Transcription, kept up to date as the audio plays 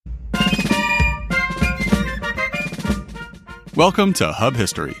Welcome to Hub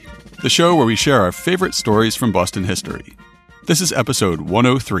History, the show where we share our favorite stories from Boston history. This is episode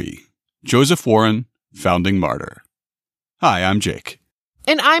 103, Joseph Warren, Founding Martyr. Hi, I'm Jake.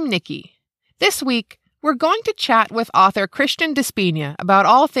 And I'm Nikki. This week, we're going to chat with author Christian Despina about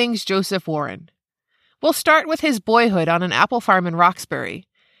all things Joseph Warren. We'll start with his boyhood on an apple farm in Roxbury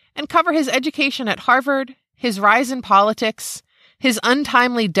and cover his education at Harvard, his rise in politics, his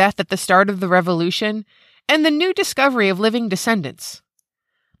untimely death at the start of the Revolution, and the new discovery of living descendants.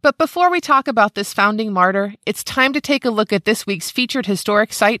 But before we talk about this founding martyr, it's time to take a look at this week's featured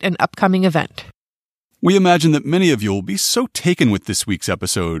historic site and upcoming event. We imagine that many of you will be so taken with this week's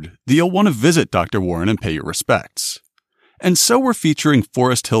episode that you'll want to visit Dr. Warren and pay your respects. And so we're featuring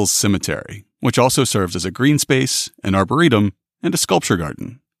Forest Hills Cemetery, which also serves as a green space, an arboretum, and a sculpture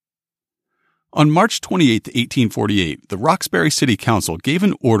garden. On March 28, 1848, the Roxbury City Council gave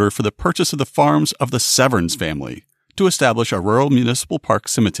an order for the purchase of the farms of the Severns family to establish a rural municipal park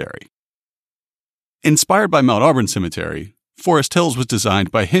cemetery. Inspired by Mount Auburn Cemetery, Forest Hills was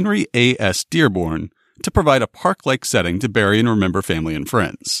designed by Henry A. S. Dearborn to provide a park-like setting to bury and remember family and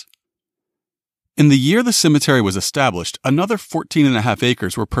friends. In the year the cemetery was established, another 14.5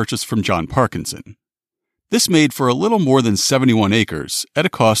 acres were purchased from John Parkinson. This made for a little more than 71 acres at a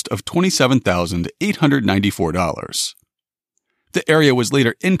cost of $27,894. The area was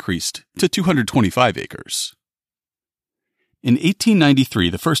later increased to 225 acres. In 1893,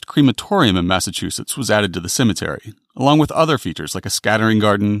 the first crematorium in Massachusetts was added to the cemetery, along with other features like a scattering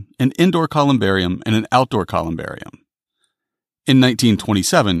garden, an indoor columbarium, and an outdoor columbarium. In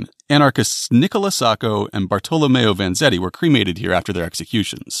 1927, anarchists Nicola Sacco and Bartolomeo Vanzetti were cremated here after their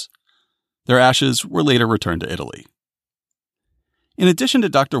executions. Their ashes were later returned to Italy. In addition to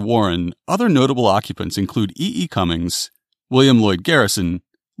Dr. Warren, other notable occupants include E. E. Cummings, William Lloyd Garrison,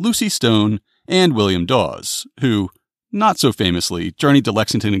 Lucy Stone, and William Dawes, who, not so famously, journeyed to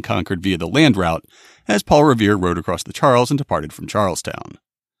Lexington and Concord via the land route as Paul Revere rode across the Charles and departed from Charlestown.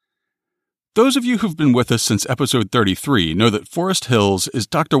 Those of you who've been with us since episode 33 know that Forest Hills is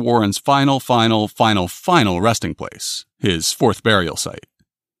Dr. Warren's final resting place, his fourth burial site.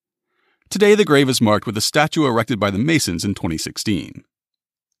 Today, the grave is marked with a statue erected by the Masons in 2016.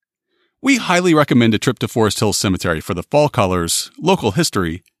 We highly recommend a trip to Forest Hills Cemetery for the fall colors, local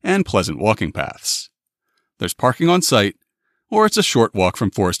history, and pleasant walking paths. There's parking on site, or it's a short walk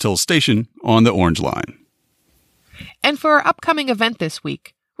from Forest Hills Station on the Orange Line. And for our upcoming event this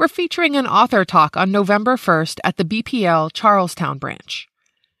week, we're featuring an author talk on November 1st at the BPL Charlestown branch.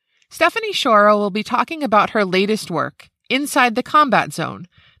 Stephanie Shoro will be talking about her latest work, Inside the Combat Zone,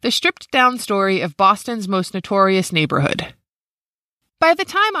 the stripped-down story of Boston's most notorious neighborhood. By the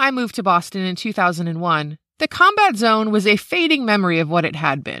time I moved to Boston in 2001, the Combat Zone was a fading memory of what it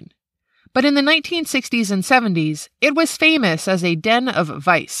had been. But in the 1960s and 70s, it was famous as a den of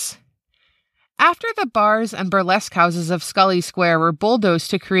vice. After the bars and burlesque houses of Scully Square were bulldozed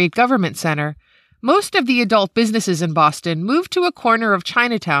to create Government Center, most of the adult businesses in Boston moved to a corner of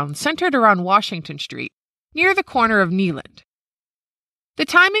Chinatown centered around Washington Street, near the corner of Neeland. The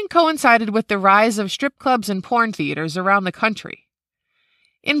timing coincided with the rise of strip clubs and porn theaters around the country.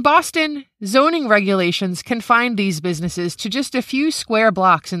 In Boston, zoning regulations confined these businesses to just a few square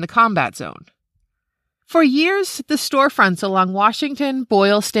blocks in the Combat Zone. For years, the storefronts along Washington,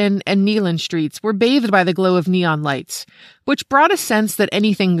 Boylston, and Neeland streets were bathed by the glow of neon lights, which brought a sense that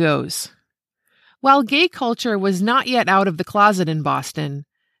anything goes. While gay culture was not yet out of the closet in Boston,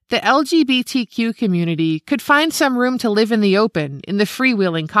 the LGBTQ community could find some room to live in the open in the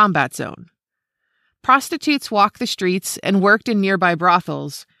freewheeling Combat Zone. Prostitutes walked the streets and worked in nearby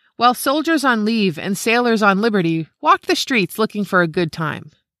brothels, while soldiers on leave and sailors on liberty walked the streets looking for a good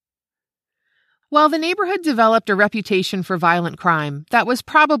time. While the neighborhood developed a reputation for violent crime, that was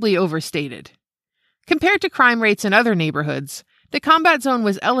probably overstated. Compared to crime rates in other neighborhoods, the Combat Zone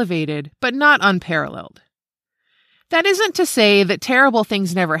was elevated, but not unparalleled. That isn't to say that terrible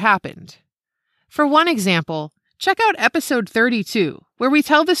things never happened. For one example, check out episode 32, where we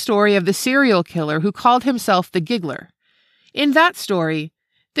tell the story of the serial killer who called himself the Giggler. In that story,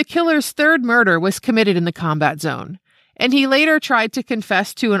 the killer's third murder was committed in the Combat Zone, and he later tried to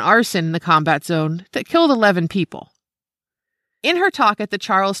confess to an arson in the Combat Zone that killed 11 people. In her talk at the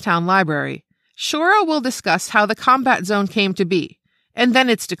Charlestown Library, Shoro will discuss how the Combat Zone came to be, and then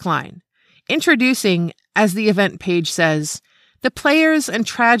its decline, introducing, as the event page says, the players and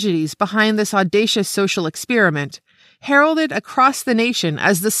tragedies behind this audacious social experiment, heralded across the nation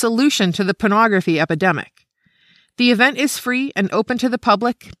as the solution to the pornography epidemic. The event is free and open to the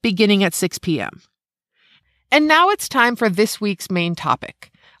public, beginning at 6 p.m. And now it's time for this week's main topic,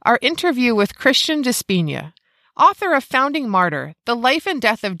 our interview with Christian Despina, author of Founding Martyr, The Life and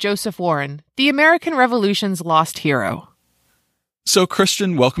Death of Joseph Warren, the American Revolution's Lost Hero. So,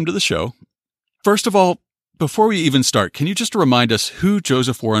 Christian, welcome to the show. First of all, before we even start, can you just remind us who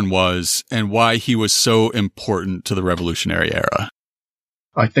Joseph Warren was and why he was so important to the Revolutionary era?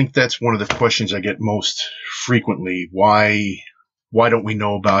 I think that's one of the questions I get most frequently. Why don't we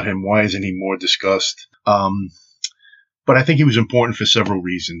know about him? Why isn't he more discussed? But I think he was important for several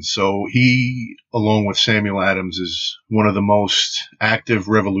reasons. So he, along with Samuel Adams, is one of the most active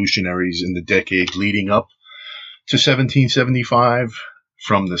revolutionaries in the decade leading up to 1775,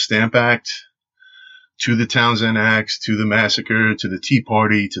 from the Stamp Act to the Townshend Acts, to the massacre, to the Tea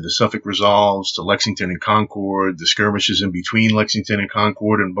Party, to the Suffolk Resolves, to Lexington and Concord, the skirmishes in between Lexington and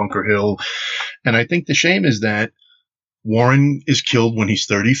Concord and Bunker Hill. And I think the shame is that Warren is killed when he's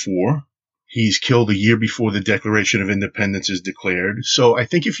 34. He's killed a year before the Declaration of Independence is declared. So I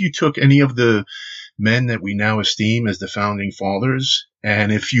think if you took any of the men that we now esteem as the founding fathers,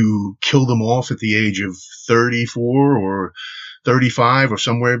 and if you killed them off at the age of 34 or 35 or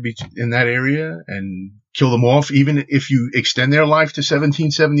somewhere in that area and kill them off, even if you extend their life to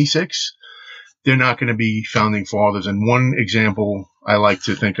 1776, they're not going to be founding fathers. And one example I like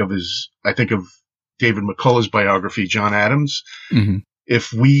to think of is, I think of David McCullough's biography, John Adams. Mm-hmm.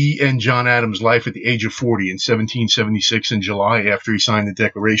 If we end John Adams' life at the age of 40 in 1776 in July after he signed the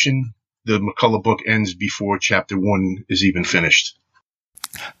Declaration, the McCullough book ends before chapter 1 is even finished.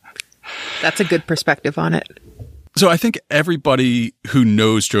 That's a good perspective on it. So I think everybody who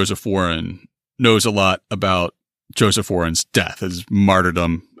knows Joseph Warren knows a lot about Joseph Warren's death, his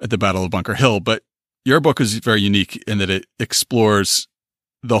martyrdom at the Battle of Bunker Hill. But your book is very unique in that it explores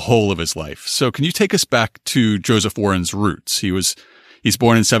the whole of his life. So can you take us back to Joseph Warren's roots? He's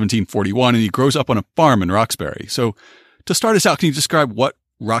born in 1741 and he grows up on a farm in Roxbury. So to start us out, can you describe what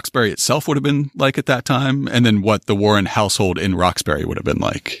Roxbury itself would have been like at that time, and then what the Warren household in Roxbury would have been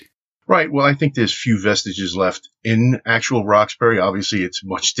like? Right. Well, I think there's few vestiges left in actual Roxbury. Obviously, it's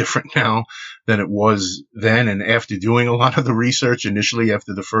much different now than it was then. And after doing a lot of the research initially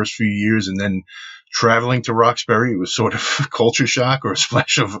after the first few years and then traveling to Roxbury, it was sort of a culture shock or a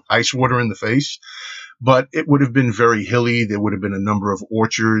splash of ice water in the face. But it would have been very hilly. There would have been a number of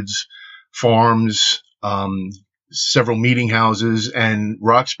orchards, farms, several meeting houses, and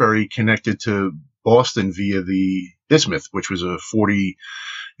Roxbury connected to Boston via the Bismuth, which was a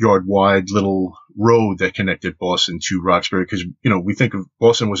 40-yard wide little road that connected Boston to Roxbury. Because, we think of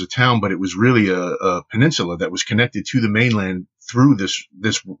Boston was a town, but it was really a peninsula that was connected to the mainland through this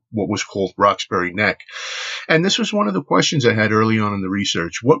what was called Roxbury Neck. And this was one of the questions I had early on in the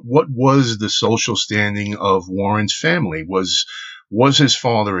research. What was the social standing of Warren's family? Was his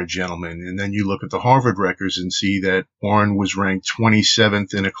father a gentleman? And then you look at the Harvard records and see that Warren was ranked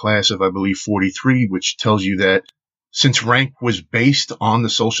 27th in a class of, I believe, 43, which tells you that since rank was based on the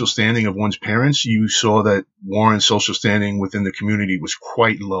social standing of one's parents, you saw that Warren's social standing within the community was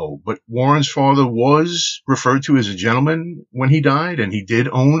quite low. But Warren's father was referred to as a gentleman when he died, and he did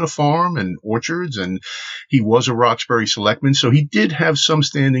own a farm and orchards, and he was a Roxbury selectman. So he did have some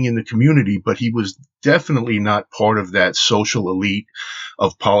standing in the community, but he was definitely not part of that social elite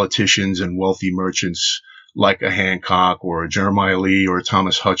of politicians and wealthy merchants like a Hancock or a Jeremiah Lee or a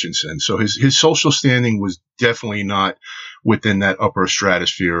Thomas Hutchinson. So his social standing was definitely not within that upper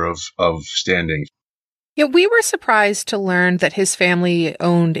stratosphere of standing. Yeah, we were surprised to learn that his family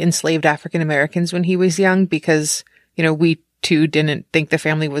owned enslaved African Americans when he was young because, we too didn't think the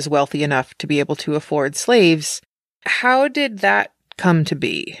family was wealthy enough to be able to afford slaves. How did that come to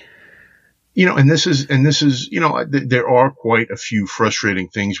be? And this is, there are quite a few frustrating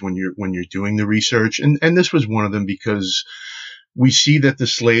things when you're doing the research. And this was one of them because we see that the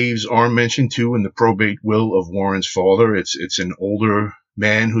slaves are mentioned too in the probate will of Warren's father. It's an older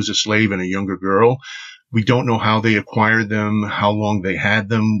man who's a slave and a younger girl. We don't know how they acquired them, how long they had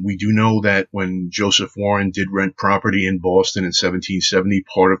them. We do know that when Joseph Warren did rent property in Boston in 1770,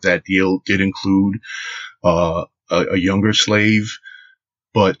 part of that deal did include a younger slave.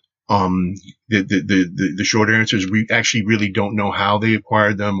 But the short answer is we actually really don't know how they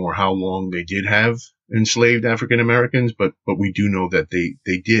acquired them or how long they did have enslaved African Americans, but we do know that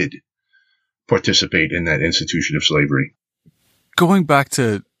they did participate in that institution of slavery. Going back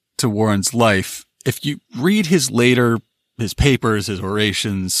to Warren's life, if you read his papers, his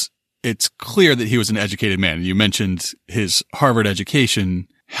orations, it's clear that he was an educated man. You mentioned his Harvard education.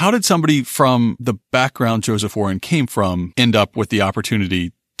 How did somebody from the background Joseph Warren came from end up with the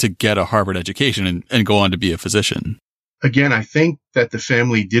opportunity to get a Harvard education and go on to be a physician? Again, I think that the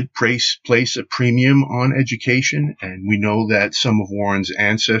family did place a premium on education, and we know that some of Warren's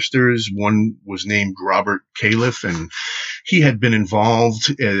ancestors, one was named Robert Califf, and he had been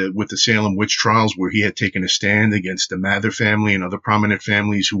involved with the Salem witch trials, where he had taken a stand against the Mather family and other prominent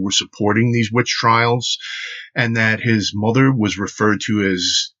families who were supporting these witch trials, and that his mother was referred to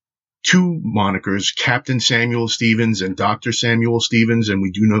as two monikers, Captain Samuel Stevens and Dr. Samuel Stevens, and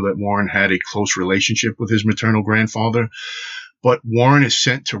we do know that Warren had a close relationship with his maternal grandfather. But Warren is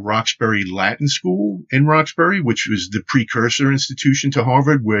sent to Roxbury Latin School in Roxbury, which was the precursor institution to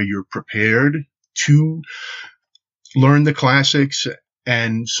Harvard, where you're prepared to learn the classics.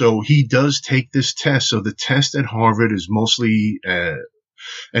 And so he does take this test. So the test at Harvard is mostly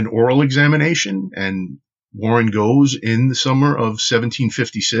an oral examination, and Warren goes in the summer of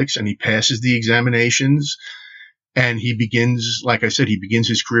 1756 and he passes the examinations, and he begins, like I said, he begins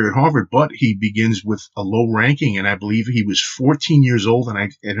his career at Harvard, but he begins with a low ranking. And I believe he was 14 years old.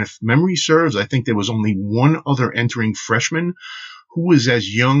 And if memory serves, I think there was only one other entering freshman who was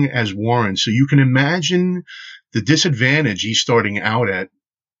as young as Warren. So you can imagine the disadvantage he's starting out at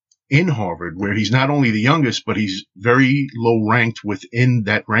in Harvard, where he's not only the youngest, but he's very low ranked within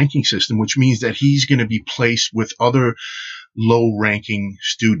that ranking system, which means that he's going to be placed with other low ranking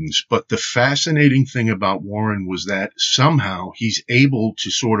students. But the fascinating thing about Warren was that somehow he's able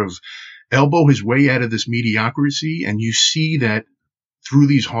to sort of elbow his way out of this mediocrity. And you see that through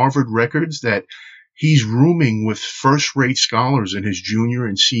these Harvard records that he's rooming with first rate scholars in his junior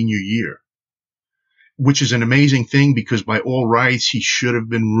and senior year, which is an amazing thing, because by all rights, he should have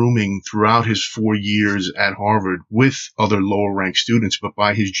been rooming throughout his 4 years at Harvard with other lower ranked students. But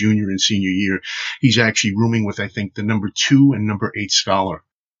by his junior and senior year, he's actually rooming with, I think, the number 2 and number 8 scholar.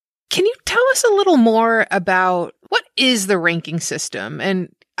 Can you tell us a little more about what is the ranking system?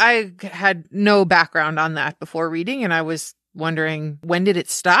 And I had no background on that before reading, and I was wondering, when did it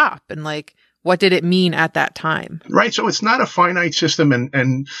stop? And what did it mean at that time? Right. So it's not a finite system,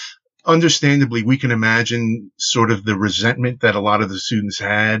 and understandably, we can imagine sort of the resentment that a lot of the students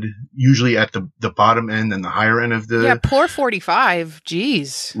had, usually at the bottom end and the higher end of the... Yeah, poor 45.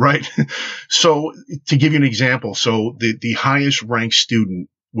 Geez. Right. So to give you an example, so the highest ranked student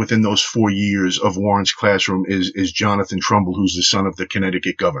within those 4 years of Warren's classroom is Jonathan Trumbull, who's the son of the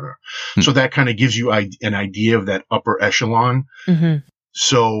Connecticut governor. So that kind of gives you an idea of that upper echelon. Mm-hmm.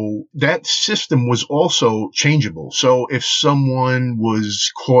 So that system was also changeable. So if someone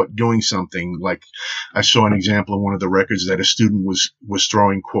was caught doing something, like I saw an example in one of the records that a student was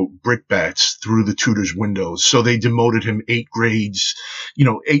throwing, quote, brickbats through the tutor's windows. So they demoted him 8 grades,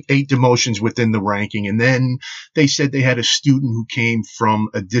 eight demotions within the ranking. And then they said they had a student who came from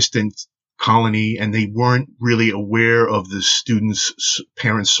a distant colony and they weren't really aware of the student's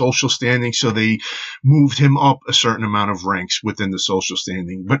parents' social standing. So they moved him up a certain amount of ranks within the social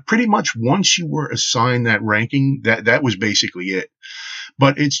standing. But pretty much once you were assigned that ranking, that was basically it.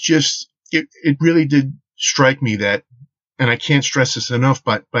 But it's just, it really did strike me that, and I can't stress this enough,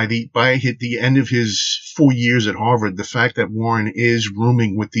 but by the end of his 4 years at Harvard, the fact that Warren is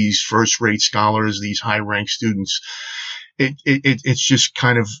rooming with these first-rate scholars, these high-ranked students, it's just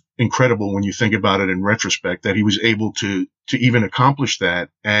kind of incredible when you think about it in retrospect, that he was able to even accomplish that.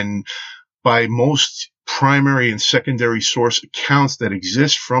 And by most primary and secondary source accounts that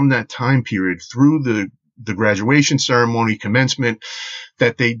exist from that time period through the graduation ceremony, commencement,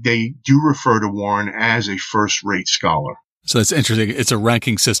 that they do refer to Warren as a first-rate scholar. So that's interesting. It's a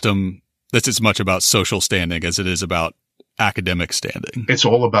ranking system that's as much about social standing as it is about academic standing. It's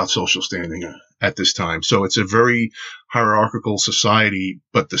all about social standing at this time. So it's a very hierarchical society,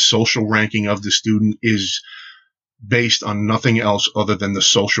 but the social ranking of the student is based on nothing else other than the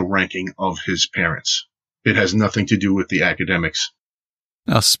social ranking of his parents. It has nothing to do with the academics.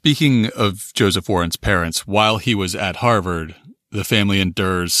 Now, speaking of Joseph Warren's parents, while he was at Harvard, the family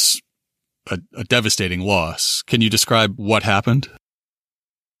endures a devastating loss. Can you describe what happened?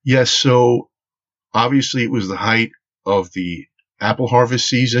 Yes. So obviously it was the height of the apple harvest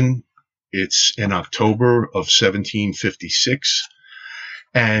season. It's in October of 1756.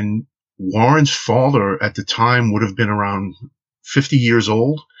 And Warren's father at the time would have been around 50 years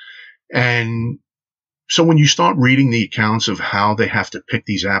old. And so when you start reading the accounts of how they have to pick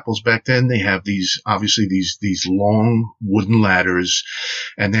these apples back then, they have these long wooden ladders,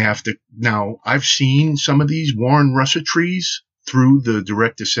 and they have to, now I've seen some of these Warren russet trees through the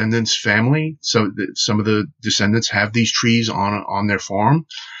direct descendants family. So some of the descendants have these trees on their farm,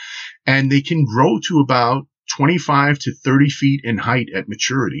 and they can grow to about 25 to 30 feet in height at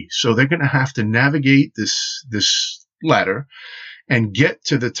maturity. So they're going to have to navigate this ladder. and get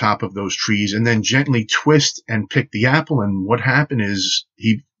to the top of those trees and then gently twist and pick the apple. And what happened is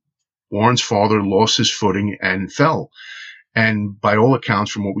Warren's father lost his footing and fell. And by all accounts,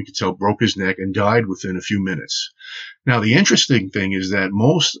 from what we could tell, broke his neck and died within a few minutes. Now, the interesting thing is that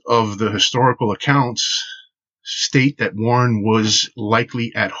most of the historical accounts state that Warren was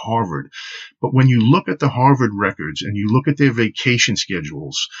likely at Harvard. But when you look at the Harvard records and you look at their vacation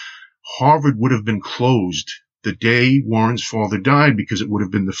schedules, Harvard would have been closed the day Warren's father died because it would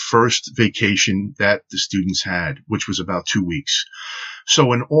have been the first vacation that the students had, which was about 2 weeks.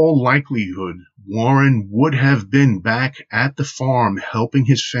 So in all likelihood, Warren would have been back at the farm helping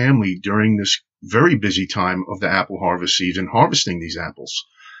his family during this very busy time of the apple harvest season, harvesting these apples.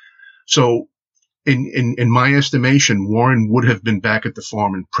 So in my estimation, Warren would have been back at the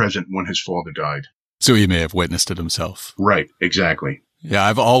farm and present when his father died. So he may have witnessed it himself. Right, exactly. Yeah,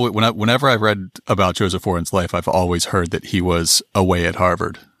 I've always, whenever I've read about Joseph Warren's life, I've always heard that he was away at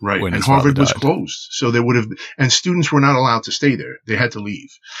Harvard. Right, and Harvard was closed. So there would have, and students were not allowed to stay there. They had to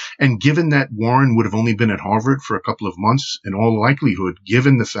leave. And given that Warren would have only been at Harvard for a couple of months, in all likelihood,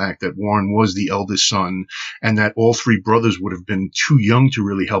 given the fact that Warren was the eldest son and that all three brothers would have been too young to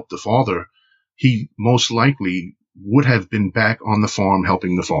really help the father, he most likely would have been back on the farm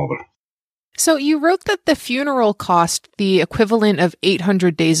helping the father. So you wrote that the funeral cost the equivalent of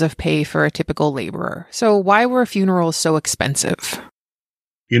 800 days of pay for a typical laborer. So why were funerals so expensive?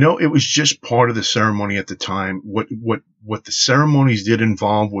 You know, it was just part of the ceremony at the time. What the ceremonies did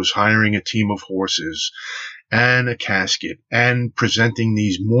involve was hiring a team of horses and a casket and presenting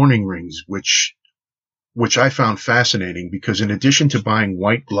these mourning rings, which I found fascinating because in addition to buying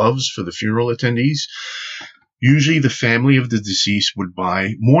white gloves for the funeral attendees, usually the family of the deceased would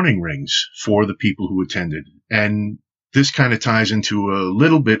buy mourning rings for the people who attended. And this kind of ties into a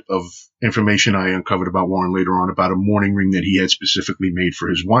little bit of information I uncovered about Warren later on about a mourning ring that he had specifically made for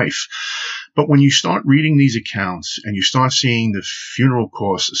his wife. But when you start reading these accounts and you start seeing the funeral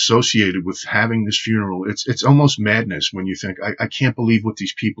costs associated with having this funeral, it's almost madness when you think, I can't believe what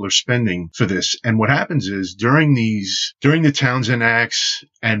these people are spending for this. And what happens is during the Townshend Acts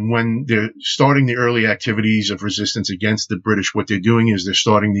and when they're starting the early activities of resistance against the British, what they're doing is they're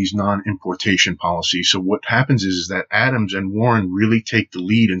starting these non-importation policies. So what happens is that Adams and Warren really take the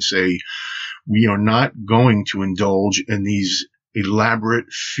lead and say, we are not going to indulge in these elaborate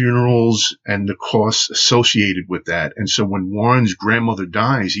funerals and the costs associated with that. And so when Warren's grandmother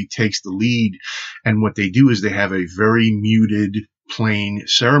dies, he takes the lead. And what they do is they have a very muted, plain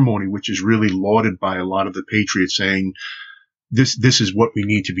ceremony, which is really lauded by a lot of the patriots, saying, this is what we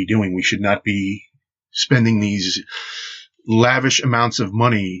need to be doing. We should not be spending these lavish amounts of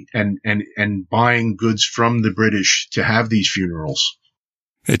money and buying goods from the British to have these funerals.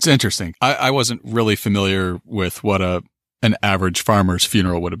 It's interesting. I wasn't really familiar with what an average farmer's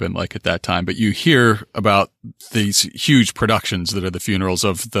funeral would have been like at that time, but you hear about these huge productions that are the funerals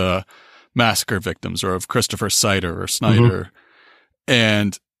of the massacre victims or of Christopher Sider or Snyder,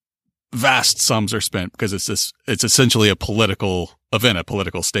 and vast sums are spent because it's essentially a political event, a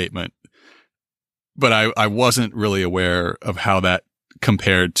political statement. But I wasn't really aware of how that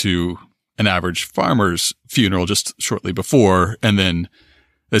compared to an average farmer's funeral just shortly before, and then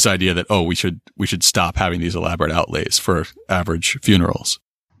this idea that, we should stop having these elaborate outlays for average funerals.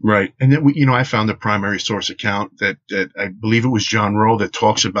 Right. And then, I found a primary source account that I believe it was John Rowe that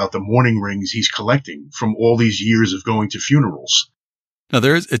talks about the mourning rings he's collecting from all these years of going to funerals. Now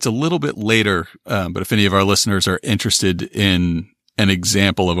it's a little bit later, but if any of our listeners are interested in an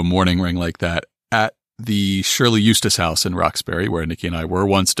example of a mourning ring like that, at the Shirley Eustace House in Roxbury, where Nikki and I were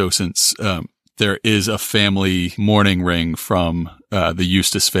once docents, there is a family mourning ring from the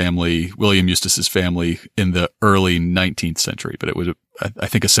Eustace family, William Eustace's family, in the early 19th century, but it was, I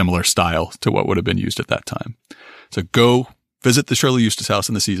think, a similar style to what would have been used at that time. So go visit the Shirley Eustace House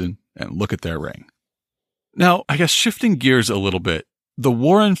in the season and look at their ring. Now, I guess shifting gears a little bit, the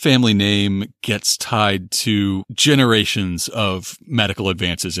Warren family name gets tied to generations of medical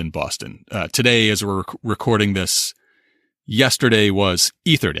advances in Boston. Today, as we're recording this, yesterday was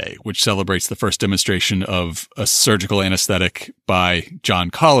Ether Day, which celebrates the first demonstration of a surgical anesthetic by John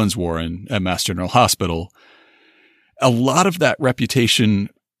Collins Warren at Mass General Hospital. A lot of that reputation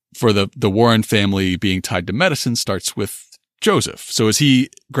for the Warren family being tied to medicine starts with Joseph. So as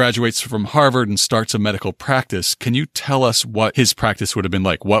he graduates from Harvard and starts a medical practice, can you tell us what his practice would have been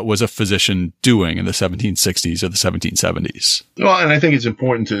like? What was a physician doing in the 1760s or the 1770s? Well, and I think it's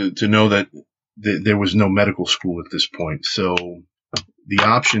important to know that there was no medical school at this point. So the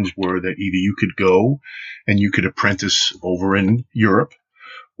options were that either you could go and you could apprentice over in Europe,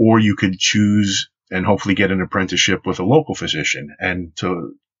 or you could choose and hopefully get an apprenticeship with a local physician. And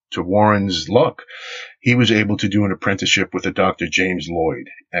to Warren's luck, he was able to do an apprenticeship with a Dr. James Lloyd.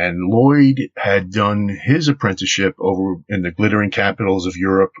 And Lloyd had done his apprenticeship over in the glittering capitals of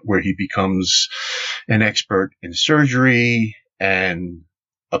Europe, where he becomes an expert in surgery and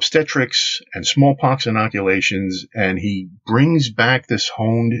obstetrics and smallpox inoculations. And he brings back this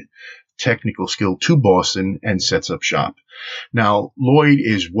honed technical skill to Boston and sets up shop. Now, Lloyd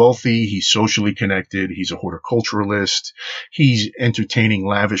is wealthy. He's socially connected. He's a horticulturalist. He's entertaining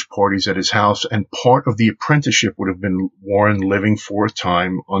lavish parties at his house. And part of the apprenticeship would have been Warren living for a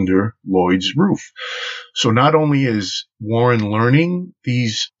time under Lloyd's roof. So not only is Warren learning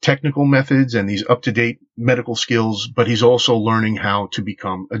these technical methods and these up-to-date medical skills, but he's also learning how to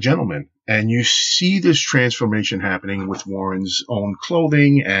become a gentleman. And you see this transformation happening with Warren's own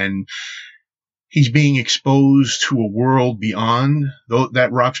clothing, and he's being exposed to a world beyond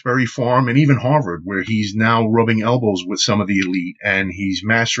that Roxbury farm and even Harvard, where he's now rubbing elbows with some of the elite, and he's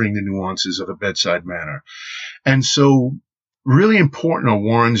mastering the nuances of the bedside manner. And so really important are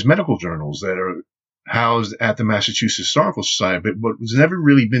Warren's medical journals that are housed at the Massachusetts Historical Society, but what has never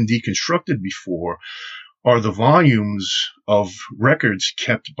really been deconstructed before are the volumes of records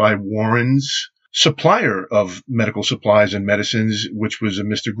kept by Warren's supplier of medical supplies and medicines, which was a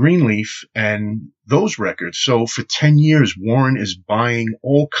Mr. Greenleaf, and those records. So for 10 years, Warren is buying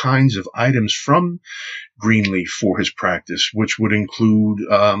all kinds of items from Greenleaf for his practice, which would include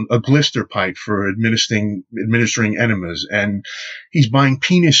a blister pipe for administering enemas, and he's buying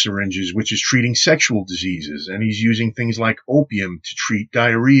penis syringes, which is treating sexual diseases, and he's using things like opium to treat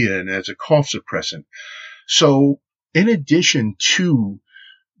diarrhea and as a cough suppressant. So in addition to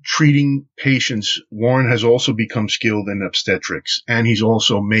treating patients, Warren has also become skilled in obstetrics, and he's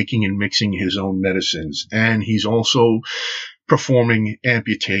also making and mixing his own medicines, and he's also performing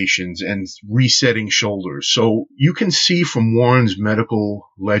amputations and resetting shoulders. So you can see from Warren's medical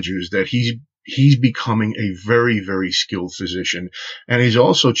ledgers that he's becoming a very, very skilled physician, and he's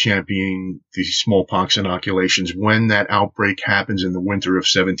also championing the smallpox inoculations when that outbreak happens in the winter of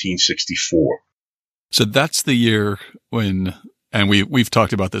 1764. So that's the year when, and we've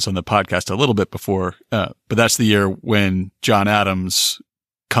talked about this on the podcast a little bit before, but that's the year when John Adams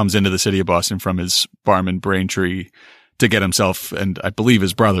comes into the city of Boston from his farm in Braintree to get himself and I believe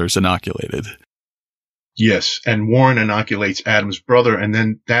his brothers inoculated. Yes, and Warren inoculates Adams' brother, and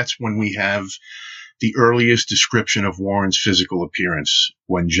then that's when we have the earliest description of Warren's physical appearance,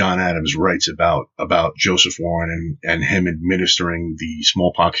 when John Adams writes about Joseph Warren and him administering the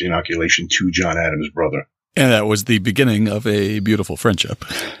smallpox inoculation to John Adams' brother. And that was the beginning of a beautiful friendship.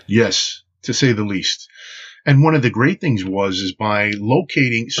 Yes, to say the least. And one of the great things is by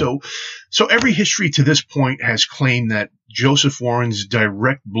locating, so every history to this point has claimed that Joseph Warren's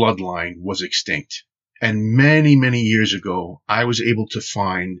direct bloodline was extinct. And many, many years ago, I was able to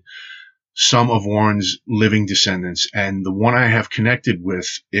find some of Warren's living descendants, and the one I have connected with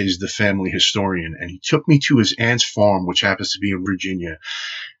is the family historian, and he took me to his aunt's farm, which happens to be in Virginia,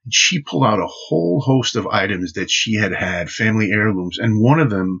 and she pulled out a whole host of items that she had, family heirlooms, and one of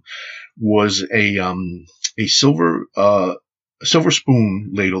them was a silver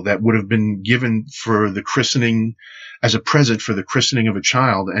spoon ladle that would have been given for the christening, as a present for the christening of a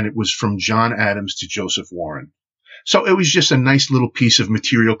child, and it was from John Adams to Joseph Warren. So it was just a nice little piece of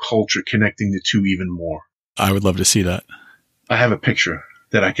material culture connecting the two even more. I would love to see that. I have a picture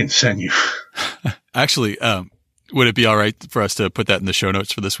that I can send you. Actually, would it be all right for us to put that in the show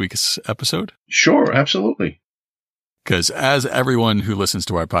notes for this week's episode? Sure, absolutely. Because as everyone who listens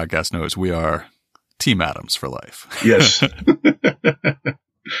to our podcast knows, we are Team Adams for life. Yes.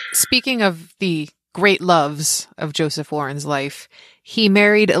 Speaking of the great loves of Joseph Warren's life, he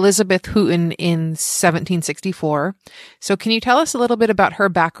married Elizabeth Houghton in 1764. So can you tell us a little bit about her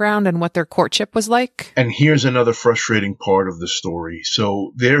background and what their courtship was like? And here's another frustrating part of the story.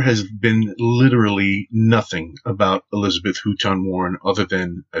 So there has been literally nothing about Elizabeth Houghton Warren other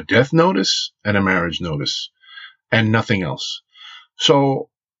than a death notice and a marriage notice, and nothing else. So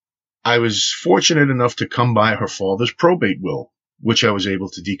I was fortunate enough to come by her father's probate will, which I was able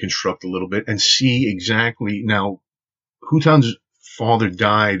to deconstruct a little bit and see exactly. Now, Houghton's father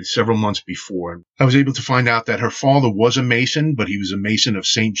died several months before. I was able to find out that her father was a Mason, but he was a Mason of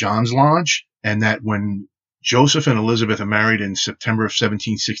St. John's Lodge, and that when Joseph and Elizabeth are married in September of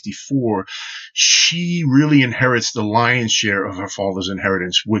 1764, she really inherits the lion's share of her father's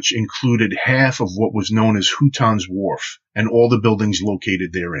inheritance, which included half of what was known as Houghton's Wharf and all the buildings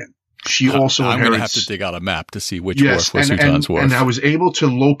located therein. She also I'm going to have to dig out a map to see which wharf was Houghton's wharf. And I was able to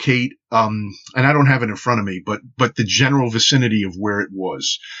locate, and I don't have it in front of me, but the general vicinity of where it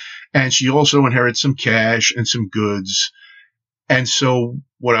was. And she also inherited some cash and some goods. And so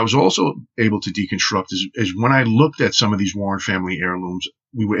what I was also able to deconstruct is when I looked at some of these Warren family heirlooms,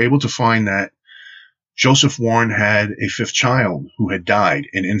 we were able to find that Joseph Warren had a fifth child who had died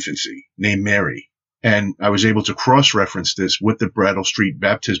in infancy named Mary. And I was able to cross-reference this with the Brattle Street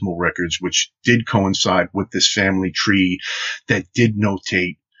baptismal records, which did coincide with this family tree that did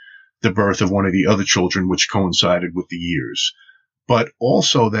notate the birth of one of the other children, which coincided with the years. But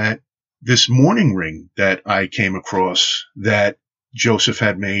also that this mourning ring that I came across that Joseph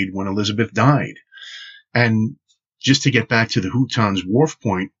had made when Elizabeth died. And just to get back to the Houton's Wharf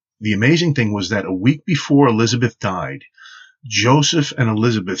point, the amazing thing was that a week before Elizabeth died, Joseph and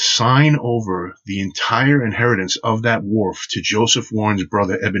Elizabeth sign over the entire inheritance of that wharf to Joseph Warren's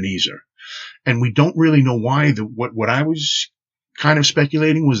brother Ebenezer. And we don't really know why. What I was kind of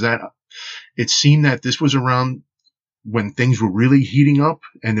speculating was that it seemed that this was around when things were really heating up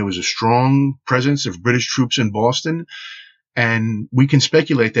and there was a strong presence of British troops in Boston. And we can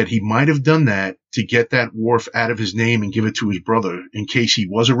speculate that he might have done that to get that wharf out of his name and give it to his brother in case he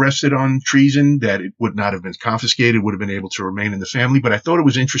was arrested on treason, that it would not have been confiscated, would have been able to remain in the family. But I thought it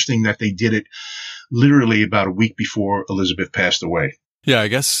was interesting that they did it literally about a week before Elizabeth passed away. Yeah, I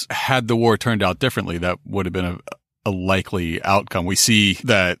guess had the war turned out differently, that would have been a likely outcome. We see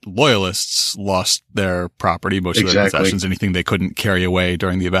that loyalists lost their property, most of their possessions, anything they couldn't carry away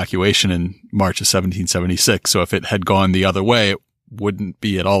during the evacuation in March of 1776. So if it had gone the other way, it wouldn't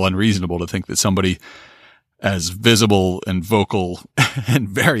be at all unreasonable to think that somebody as visible and vocal and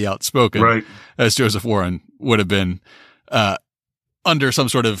very outspoken as Joseph Warren would have been under some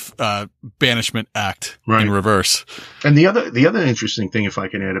sort of banishment act in reverse. And the other interesting thing, if I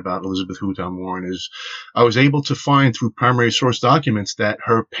can add, about Elizabeth Houton Warren is I was able to find through primary source documents that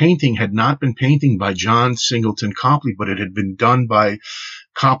her painting had not been painted by John Singleton Copley, but it had been done by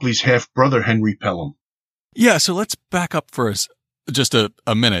Copley's half-brother, Henry Pelham. Yeah, so let's back up for just a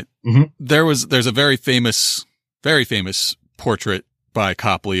minute. Mm-hmm. There's a very famous portrait by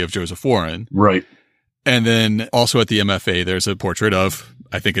Copley of Joseph Warren. Right. And then also at the MFA, there's a portrait of,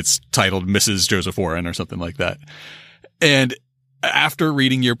 I think it's titled Mrs. Joseph Warren or something like that. And after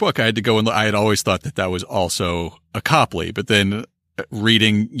reading your book, I had to go and I had always thought that was also a Copley. But then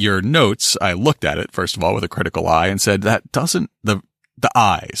reading your notes, I looked at it, first of all, with a critical eye and said, that doesn't, the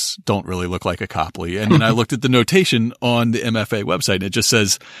eyes don't really look like a Copley. And then I looked at the notation on the MFA website and it just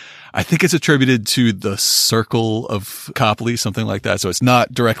says, I think it's attributed to the circle of Copley, something like that. So it's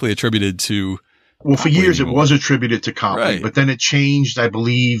not directly attributed to. Well, for years it was attributed to Copley, but then it changed, I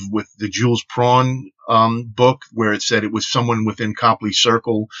believe, with the Jules Prawn book, where it said it was someone within Copley's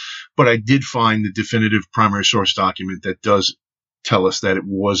circle. But I did find the definitive primary source document that does tell us that it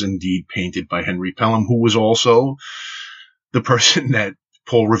was indeed painted by Henry Pelham, who was also the person that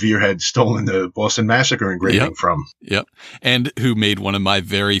Paul Revere had stolen the Boston Massacre engraving from. Yep. And who made one of my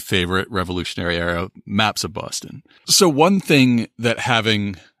very favorite Revolutionary era maps of Boston. So one thing that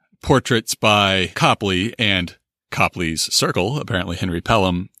having portraits by Copley and Copley's circle, apparently Henry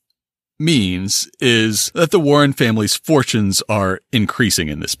Pelham, means is that the Warren family's fortunes are increasing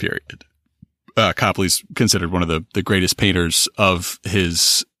in this period. Copley's considered one of the greatest painters of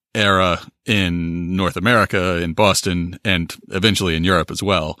his era in North America, in Boston, and eventually in Europe as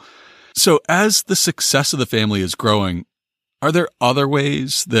well. So as the success of the family is growing, are there other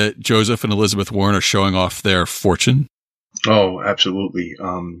ways that Joseph and Elizabeth Warren are showing off their fortune? Oh, absolutely.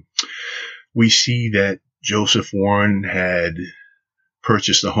 We see that Joseph Warren had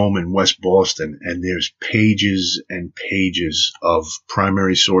purchased a home in West Boston, and there's pages and pages of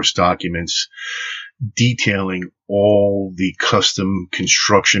primary source documents detailing all the custom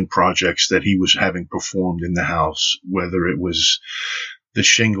construction projects that he was having performed in the house, whether it was the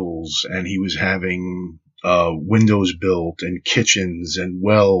shingles and he was having windows built and kitchens and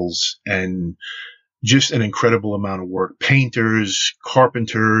wells and just an incredible amount of work. Painters,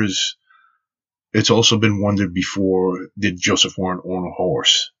 carpenters. It's also been wondered before, did Joseph Warren own a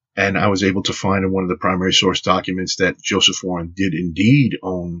horse? And I was able to find in one of the primary source documents that Joseph Warren did indeed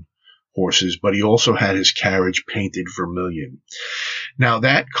own horses, but he also had his carriage painted vermilion. Now,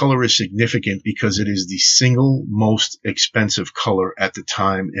 that color is significant because it is the single most expensive color at the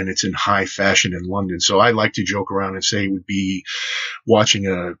time, and it's in high fashion in London. So I like to joke around and say it would be watching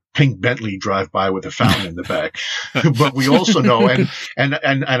a pink Bentley drive by with a fountain in the back. But we also know, and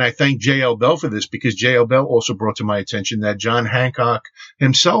I thank J.L. Bell for this, because J.L. Bell also brought to my attention that John Hancock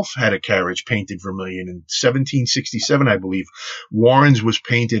himself had a carriage painted vermilion in 1767, I believe. Warren's was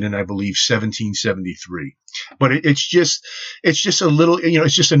painted in, I believe, 1773. But it's just a little,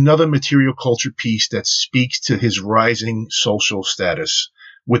 it's just another material culture piece that speaks to his rising social status.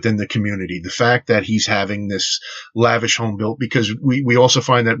 within the community. The fact that he's having this lavish home built, because we also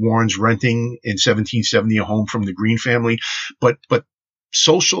find that Warren's renting in 1770 a home from the Green family, but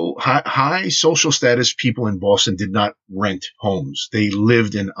high social status people in Boston did not rent homes. They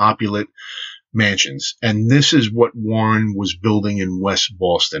lived in opulent mansions. And this is what Warren was building in West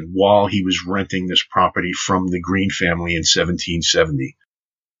Boston while he was renting this property from the Green family in 1770.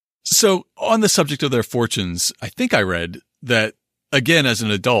 So on the subject of their fortunes, I think I read that, again, as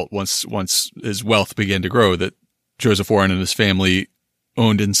an adult, once his wealth began to grow, that Joseph Warren and his family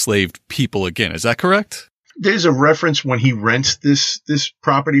owned enslaved people again. Is that correct? There's a reference when he rents this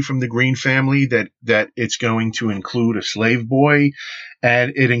property from the Green family that it's going to include a slave boy.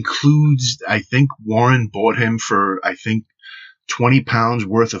 And it includes, I think Warren bought him for, 20 pounds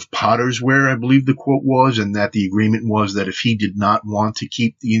worth of potter's ware, I believe the quote was, and that the agreement was that if he did not want to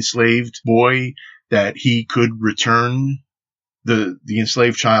keep the enslaved boy, that he could return the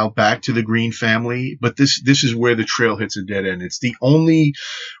enslaved child back to the Green family. But this is where the trail hits a dead end. It's the only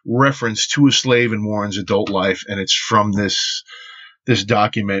reference to a slave in Warren's adult life, and it's from this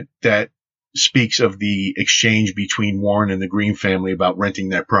document that speaks of the exchange between Warren and the Green family about renting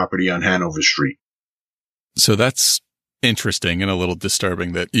that property on Hanover Street. So that's interesting and a little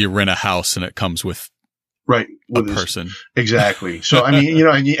disturbing that you rent a house and it comes with a person. Exactly. So, I mean,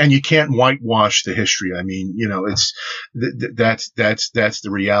 and you can't whitewash the history. I mean, it's that's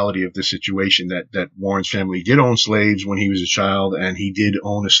the reality of the situation that Warren's family did own slaves when he was a child, and he did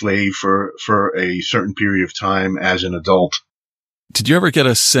own a slave for a certain period of time as an adult. Did you ever get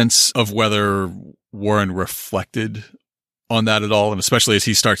a sense of whether Warren reflected on that at all? And especially as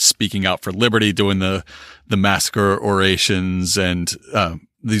he starts speaking out for liberty, doing the massacre orations and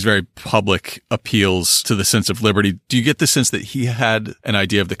these very public appeals to the sense of liberty. Do you get the sense that he had an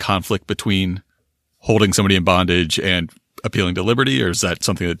idea of the conflict between holding somebody in bondage and appealing to liberty, or is that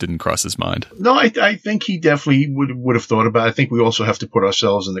something that didn't cross his mind? No, I think he definitely would have thought about it. I think we also have to put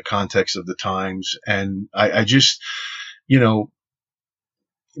ourselves in the context of the times. And I just,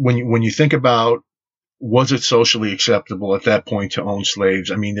 when you think about, was it socially acceptable at that point to own slaves?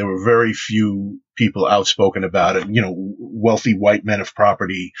 I mean, there were very few people outspoken about it, wealthy white men of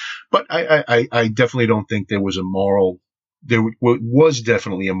property. But I definitely don't think there was there was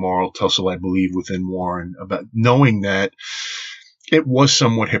definitely a moral tussle, I believe, within Warren about knowing that it was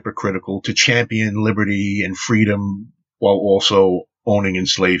somewhat hypocritical to champion liberty and freedom while also owning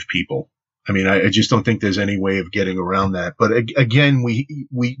enslaved people. I mean, I just don't think there's any way of getting around that. But again,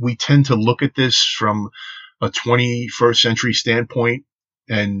 we tend to look at this from a 21st century standpoint,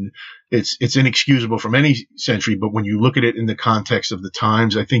 and it's inexcusable from any century. But when you look at it in the context of the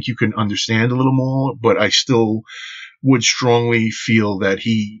times, I think you can understand a little more. But I still would strongly feel that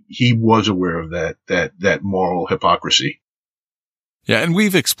he was aware of that moral hypocrisy. Yeah, and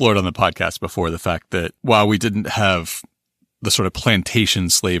we've explored on the podcast before the fact that while we didn't have the sort of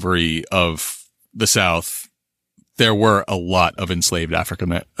plantation slavery of the South, there were a lot of enslaved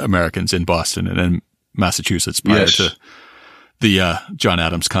African Americans in Boston and in Massachusetts prior to the John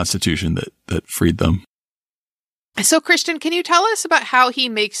Adams Constitution that freed them. So, Christian, can you tell us about how he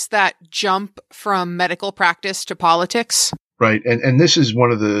makes that jump from medical practice to politics? Right. And this is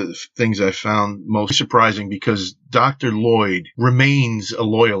one of the things I found most surprising, because Dr. Lloyd remains a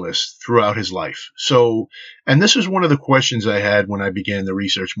loyalist throughout his life. So, and this was one of the questions I had when I began the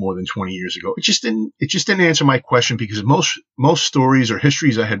research more than 20 years ago. It just didn't answer my question, because most stories or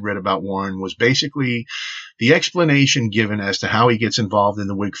histories I had read about Warren was basically the explanation given as to how he gets involved in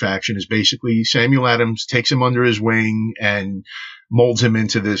the Whig faction is basically Samuel Adams takes him under his wing and molds him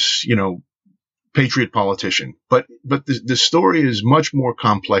into this, patriot politician. But the story is much more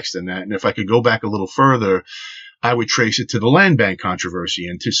complex than that. And if I could go back a little further, I would trace it to the land bank controversy.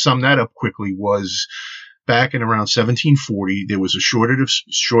 And to sum that up quickly, was back in around 1740, there was a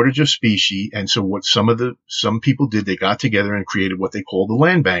shortage of specie. And so what some people did, they got together and created what they called the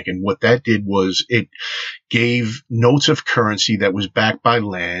land bank. And what that did was it gave notes of currency that was backed by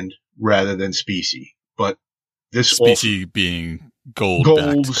land rather than specie. But this specie being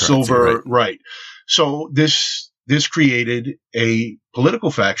gold, silver, right. So this created a political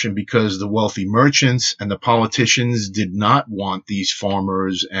faction, because the wealthy merchants and the politicians did not want these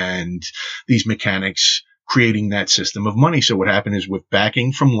farmers and these mechanics creating that system of money. So what happened is, with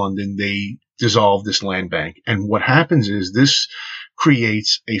backing from London, they dissolved this land bank. And what happens is this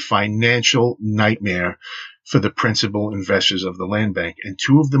creates a financial nightmare for the principal investors of the land bank. And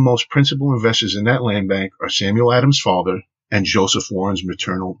two of the most principal investors in that land bank are Samuel Adams' father and Joseph Warren's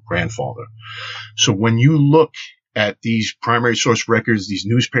maternal grandfather. So when you look at these primary source records, these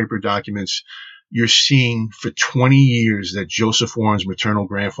newspaper documents, you're seeing for 20 years that Joseph Warren's maternal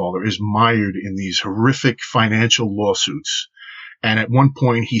grandfather is mired in these horrific financial lawsuits. And at one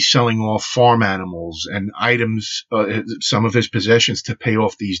point, he's selling off farm animals and items, some of his possessions, to pay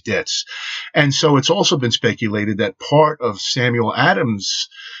off these debts. And so it's also been speculated that part of Samuel Adams'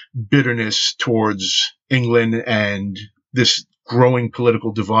 bitterness towards England and this growing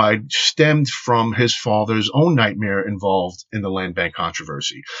political divide stemmed from his father's own nightmare involved in the land bank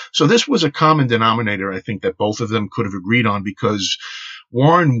controversy. So this was a common denominator, I think, that both of them could have agreed on, because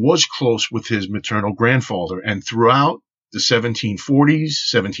Warren was close with his maternal grandfather, and throughout the 1740s,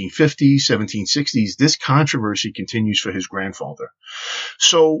 1750s, 1760s, this controversy continues for his grandfather.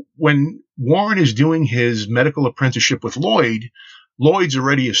 So when Warren is doing his medical apprenticeship with Lloyd, Lloyd's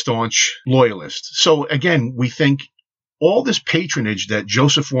already a staunch loyalist. So again, we think all this patronage that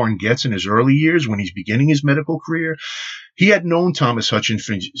Joseph Warren gets in his early years when he's beginning his medical career, he had known Thomas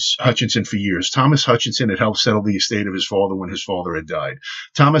Hutchinson for years. Thomas Hutchinson had helped settle the estate of his father when his father had died.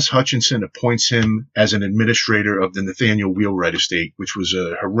 Thomas Hutchinson appoints him as an administrator of the Nathaniel Wheelwright estate, which was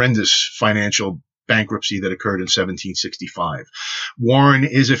a horrendous financial bankruptcy that occurred in 1765. Warren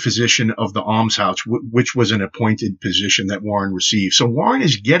is a physician of the almshouse, which was an appointed position that Warren received. So Warren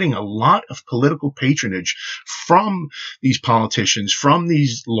is getting a lot of political patronage from these politicians, from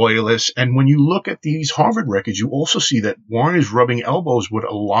these loyalists. And when you look at these Harvard records, you also see that Warren is rubbing elbows with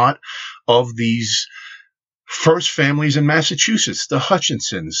a lot of these first families in Massachusetts, the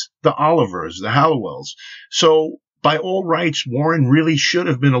Hutchinsons, the Olivers, the Hallowells. So by all rights, Warren really should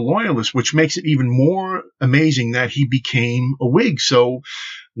have been a loyalist, which makes it even more amazing that he became a Whig. So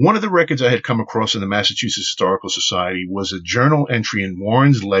one of the records I had come across in the Massachusetts Historical Society was a journal entry in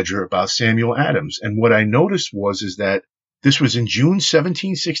Warren's ledger about Samuel Adams. And what I noticed is that this was in June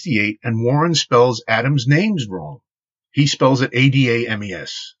 1768, and Warren spells Adams' names wrong. He spells it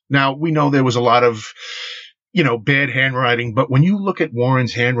Adames. Now, we know there was a lot of bad handwriting. But when you look at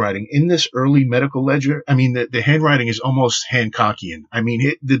Warren's handwriting in this early medical ledger, I mean, the handwriting is almost Hancockian. I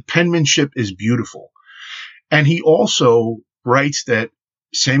mean, the penmanship is beautiful. And he also writes that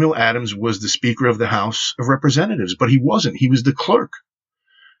Samuel Adams was the Speaker of the House of Representatives, but he wasn't. He was the clerk.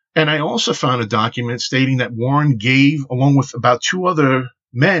 And I also found a document stating that Warren gave, along with about two other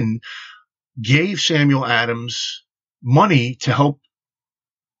men, gave Samuel Adams money to help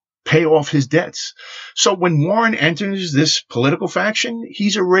pay off his debts. So when Warren enters this political faction,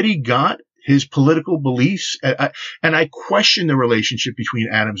 he's already got his political beliefs. And I question the relationship between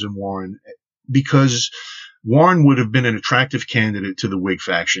Adams and Warren, because Warren would have been an attractive candidate to the Whig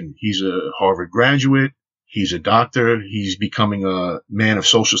faction. He's a Harvard graduate. He's a doctor. He's becoming a man of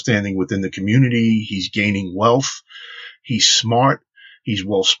social standing within the community. He's gaining wealth. He's smart. He's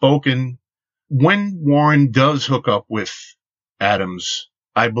well-spoken. When Warren does hook up with Adams,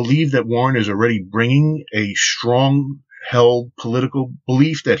 I believe that Warren is already bringing a strong-held political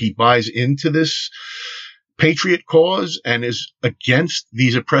belief that he buys into this patriot cause and is against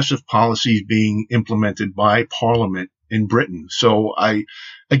these oppressive policies being implemented by Parliament in Britain. So I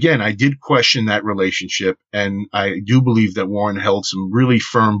did question that relationship, and I do believe that Warren held some really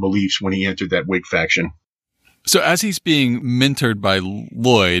firm beliefs when he entered that Whig faction. So as he's being mentored by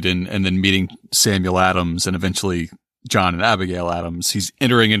Lloyd and then meeting Samuel Adams and eventually John and Abigail Adams, he's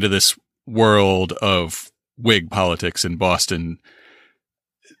entering into this world of Whig politics in Boston.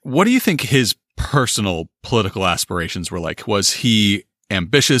 What do you think his personal political aspirations were like? Was he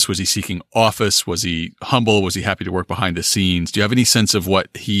ambitious? Was he seeking office? Was he humble? Was he happy to work behind the scenes? Do you have any sense of what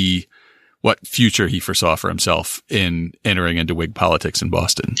future he foresaw for himself in entering into Whig politics in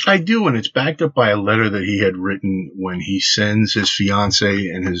Boston? I do, and it's backed up by a letter that he had written when he sends his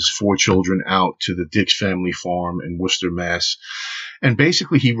fiancée and his 4 children out to the Dix family farm in Worcester, Mass. And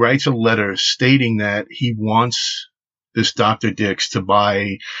basically he writes a letter stating that he wants this Dr. Dix to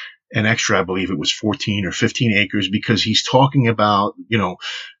buy an extra, I believe it was 14 or 15 acres, because he's talking about,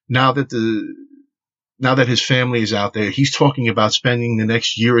 now that his family is out there, he's talking about spending the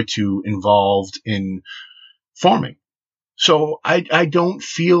next year or two involved in farming. So I don't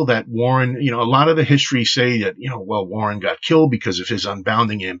feel that Warren, a lot of the history say that, Warren got killed because of his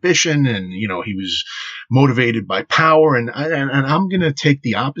unbounding ambition and, he was motivated by power. And I'm going to take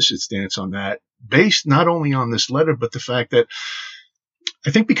the opposite stance on that, based not only on this letter, but the fact that I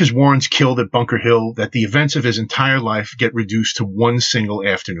think because Warren's killed at Bunker Hill, that the events of his entire life get reduced to one single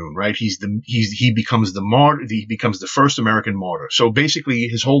afternoon, right? He becomes the martyr. He becomes the first American martyr. So basically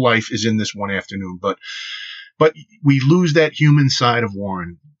his whole life is in this one afternoon, but we lose that human side of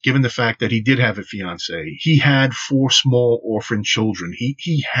Warren. given the fact that he did have a fiance. He had 4 small orphan children.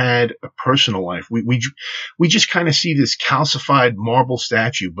 He had a personal life. We just kind of see this calcified marble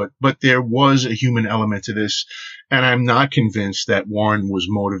statue, but there was a human element to this. And I'm not convinced that Warren was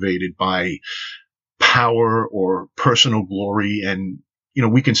motivated by power or personal glory. And,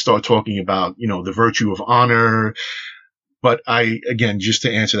 we can start talking about, the virtue of honor. But again, just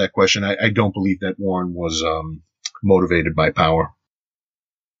to answer that question, I don't believe that Warren was motivated by power.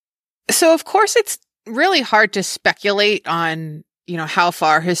 So, of course, it's really hard to speculate on, how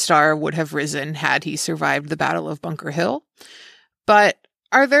far his star would have risen had he survived the Battle of Bunker Hill. But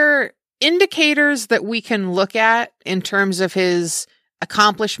are there indicators that we can look at in terms of his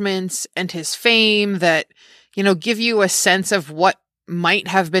accomplishments and his fame that, give you a sense of what might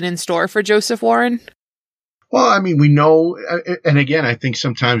have been in store for Joseph Warren? Well, I mean, we know, and again, I think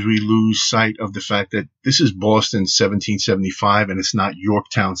sometimes we lose sight of the fact that this is Boston 1775 and it's not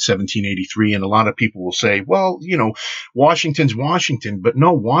Yorktown 1783. And a lot of people will say, well, Washington's Washington, but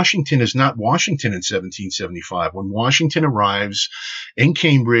no, Washington is not Washington in 1775. When Washington arrives in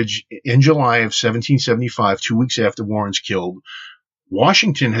Cambridge in July of 1775, 2 weeks after Warren's killed,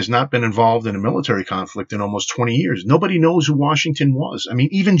 Washington has not been involved in a military conflict in almost 20 years. Nobody knows who Washington was. I mean,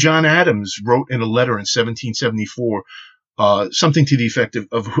 even John Adams wrote in a letter in 1774 something to the effect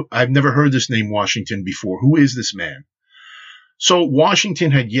of I've never heard this name Washington before. Who is this man? So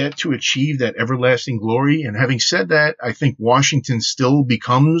Washington had yet to achieve that everlasting glory. And having said that, I think Washington still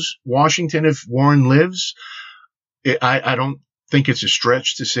becomes Washington if Warren lives. I don't think it's a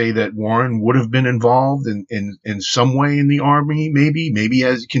stretch to say that Warren would have been involved in some way in the Army, maybe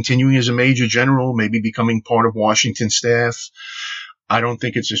as continuing as a major general, maybe becoming part of Washington's staff. I don't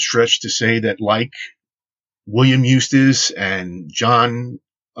think it's a stretch to say that, like William Eustis and John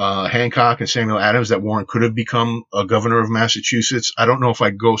Hancock and Samuel Adams, that Warren could have become a governor of Massachusetts. I don't know if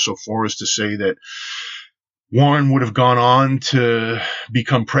I'd go so far as to say that Warren would have gone on to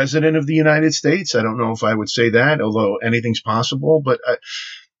become president of the United States. I don't know if I would say that, although anything's possible. But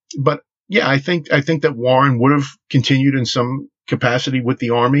yeah, I think that Warren would have continued in some capacity with the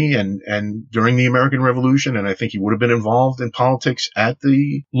Army and during the American Revolution, and I think he would have been involved in politics at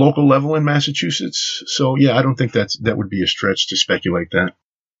the local level in Massachusetts. So yeah, I don't think that would be a stretch to speculate that.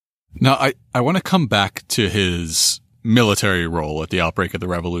 Now, I want to come back to his military role at the outbreak of the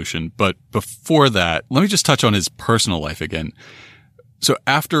revolution. But before that, let me just touch on his personal life again. So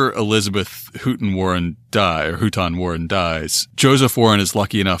after Elizabeth Houghton Warren dies, Joseph Warren is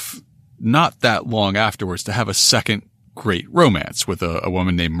lucky enough not that long afterwards to have a second great romance with a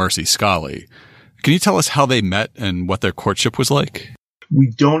woman named Mercy Scully. Can you tell us how they met and what their courtship was like? We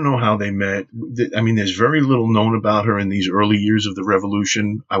don't know how they met. I mean, there's very little known about her in these early years of the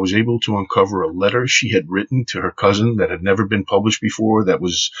Revolution. I was able to uncover a letter she had written to her cousin that had never been published before, that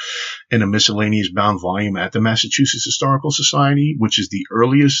was in a miscellaneous bound volume at the Massachusetts Historical Society, which is the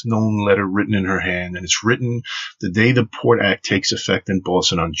earliest known letter written in her hand. And it's written the day the Port Act takes effect in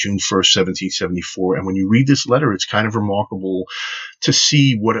Boston on June 1st, 1774. And when you read this letter, it's kind of remarkable to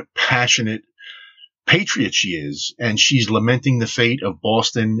see what a passionate patriot she is, and she's lamenting the fate of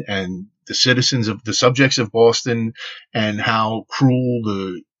Boston and the citizens of the subjects of Boston, and how cruel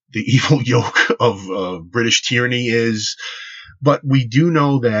the evil yoke of British tyranny is. But we do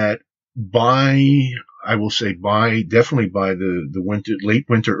know that definitely by the winter, late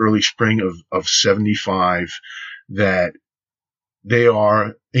winter, early spring of 75, that they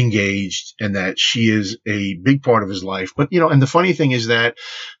are engaged and that she is a big part of his life. But, and the funny thing is that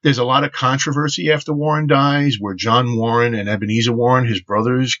there's a lot of controversy after Warren dies, where John Warren and Ebenezer Warren, his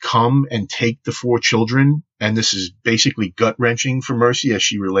brothers, come and take the 4 children. And this is basically gut-wrenching for Mercy, as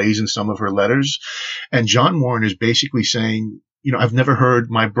she relays in some of her letters. And John Warren is basically saying, I've never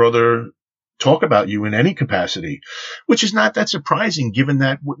heard my brother talk about you in any capacity, which is not that surprising, given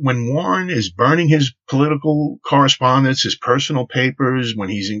that when Warren is burning his political correspondence, his personal papers, when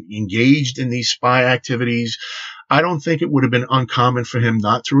he's engaged in these spy activities, I don't think it would have been uncommon for him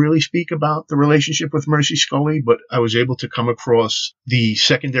not to really speak about the relationship with Mercy Scully. But I was able to come across the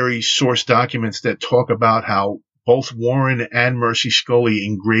secondary source documents that talk about how both Warren and Mercy Scully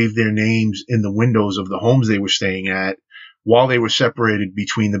engraved their names in the windows of the homes they were staying at while they were separated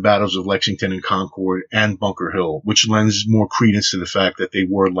between the battles of Lexington and Concord and Bunker Hill, which lends more credence to the fact that they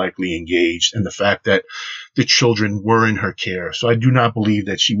were likely engaged and the fact that the children were in her care. So I do not believe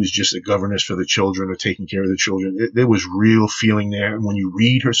that she was just a governess for the children or taking care of the children. There was real feeling there. And when you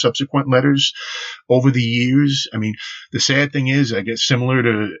read her subsequent letters over the years, I mean, the sad thing is, I guess similar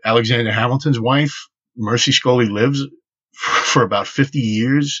to Alexander Hamilton's wife, Mercy Scully lives for about 50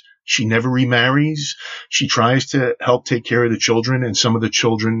 years She never remarries. She tries to help take care of the children, and some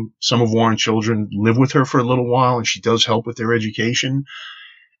of Warren's children live with her for a little while, and she does help with their education.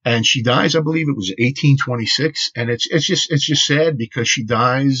 And she dies, I believe it was 1826, and it's just sad because she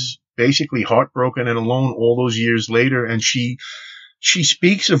dies basically heartbroken and alone all those years later, and she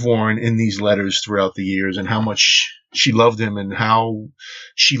speaks of Warren in these letters throughout the years and how much she loved him and how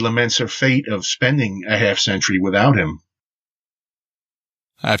she laments her fate of spending a half century without him.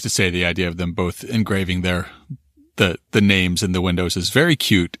 I have to say the idea of them both engraving the names in the windows is very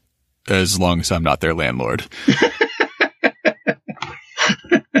cute, as long as I'm not their landlord.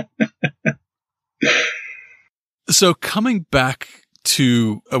 So coming back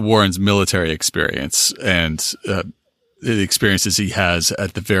to Warren's military experience and the experiences he has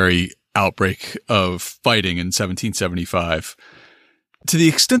at the very outbreak of fighting in 1775, to the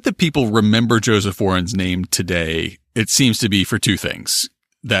extent that people remember Joseph Warren's name today, it seems to be for two things: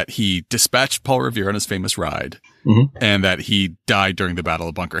 that he dispatched Paul Revere on his famous ride, and that he died during the Battle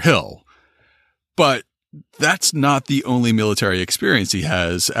of Bunker Hill. But that's not the only military experience he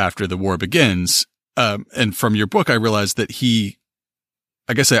has after the war begins. And from your book, I realized that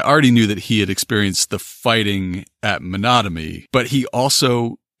I guess I already knew that he had experienced the fighting at Menotomy, but he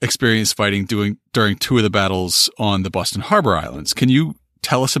also experienced fighting during two of the battles on the Boston Harbor Islands. Can you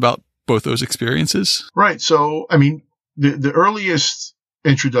tell us about both those experiences? Right. So, I mean, the earliest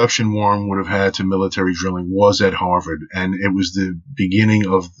introduction Warren would have had to military drilling was at Harvard, and it was the beginning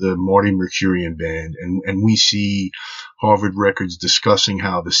of the Marty Mercurian Band. And we see Harvard records discussing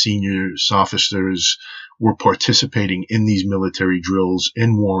how the senior sophisters were participating in these military drills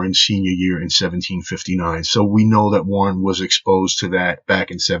in Warren's senior year in 1759. So we know that Warren was exposed to that back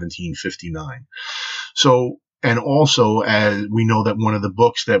in 1759. So, and also, as we know that one of the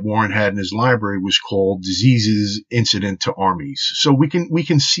books that Warren had in his library was called Diseases Incident to Armies. So we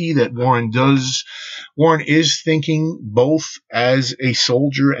can see that Warren is thinking both as a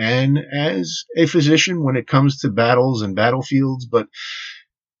soldier and as a physician when it comes to battles and battlefields. But,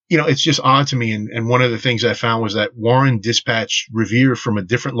 it's just odd to me. And one of the things I found was that Warren dispatched Revere from a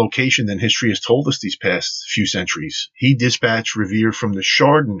different location than history has told us these past few centuries. He dispatched Revere from the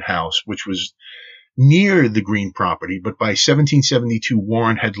Chardon House, which was near the Green property, but by 1772,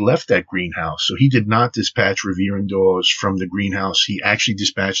 Warren had left that greenhouse. So he did not dispatch Revere and Dawes from the greenhouse. He actually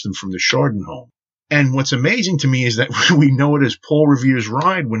dispatched them from the Chardon home. And what's amazing to me is that we know it as Paul Revere's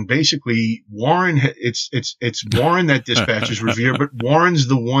ride, when basically Warren, it's Warren that dispatches Revere, but Warren's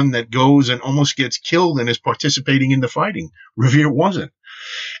the one that goes and almost gets killed and is participating in the fighting. Revere wasn't.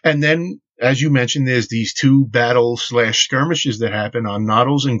 And then, as you mentioned, there's these two battle/skirmishes that happen on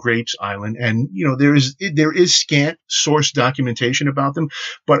Noddle's and Grapes Island. And, there is scant source documentation about them,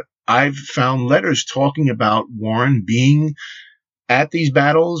 but I've found letters talking about Warren being at these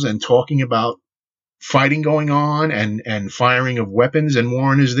battles and talking about fighting going on and firing of weapons, and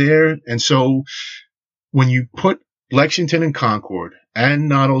Warren is there. And so when you put Lexington and Concord and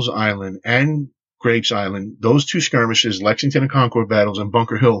Noddle's Island and Grapes Island, those two skirmishes, Lexington and Concord battles and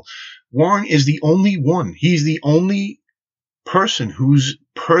Bunker Hill, Warren is the only one. He's the only person who's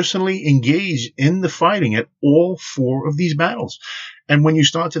personally engaged in the fighting at all four of these battles. And when you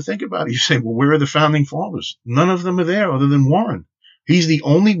start to think about it, you say, well, where are the founding fathers? None of them are there other than Warren. He's the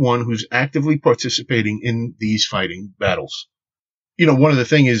only one who's actively participating in these fighting battles. One of the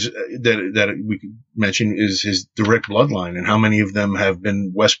things that we could mention is his direct bloodline and how many of them have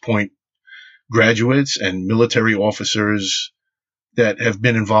been West Point graduates and military officers that have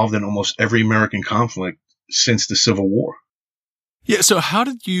been involved in almost every American conflict since the Civil War. Yeah. So how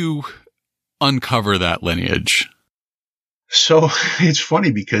did you uncover that lineage? So it's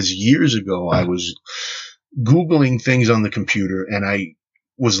funny because years ago I was Googling things on the computer and I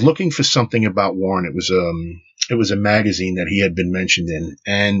was looking for something about Warren. It was a magazine that he had been mentioned in,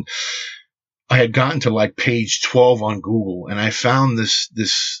 and I had gotten to like page 12 on Google, and I found this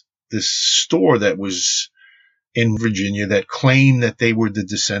store that was in Virginia that claimed that they were the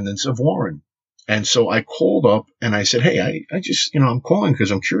descendants of Warren. And so I called up and I said, hey, I just, I'm calling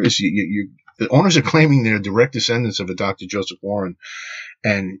because I'm curious. The owners are claiming they're direct descendants of a Dr. Joseph Warren.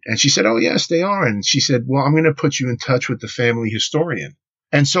 And she said, oh, yes, they are. And she said, well, I'm going to put you in touch with the family historian.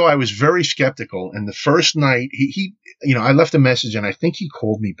 And so I was very skeptical. And the first night he I left a message, and I think he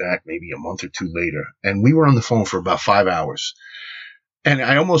called me back maybe a month or two later. And we were on the phone for about 5 hours. And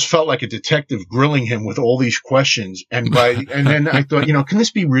I almost felt like a detective grilling him with all these questions. And then I thought, can this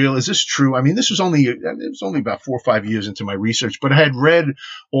be real? Is this true? I mean, it was only about 4 or 5 years into my research, but I had read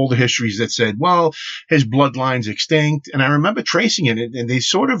all the histories that said, well, his bloodline's extinct. And I remember tracing it, and they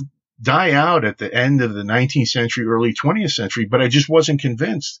sort of die out at the end of the 19th century, early 20th century, but I just wasn't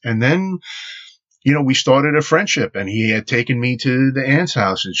convinced. And then, we started a friendship, and he had taken me to the aunt's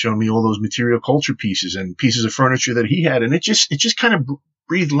house and shown me all those material culture pieces and pieces of furniture that he had. And it just kind of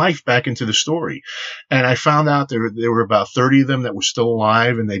breathed life back into the story. And I found out there were about 30 of them that were still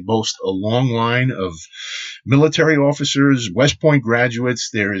alive, and they boast a long line of military officers, West Point graduates.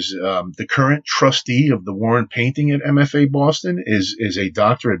 There's the current trustee of the Warren painting at MFA Boston is a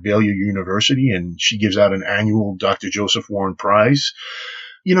doctor at Baylor University, and she gives out an annual Dr. Joseph Warren Prize.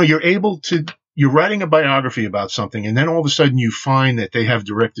 You're writing a biography about something, and then all of a sudden you find that they have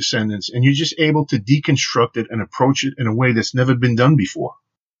direct descendants, and you're just able to deconstruct it and approach it in a way that's never been done before.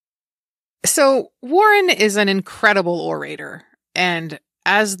 So Warren is an incredible orator, and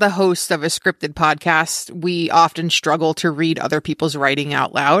as the host of a scripted podcast, we often struggle to read other people's writing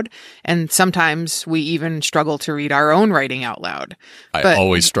out loud, and sometimes we even struggle to read our own writing out loud. I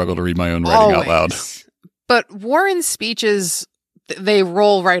always struggle to read my own writing out loud. But Warren's speeches, they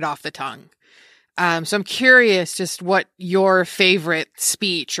roll right off the tongue. So I'm curious just what your favorite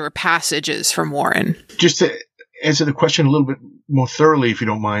speech or passage is from Warren. Just to answer the question a little bit more thoroughly, if you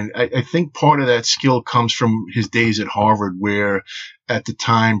don't mind, I think part of that skill comes from his days at Harvard, where at the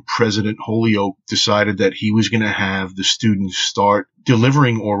time President Holyoake decided that he was going to have the students start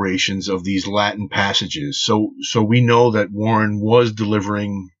delivering orations of these Latin passages. So we know that Warren was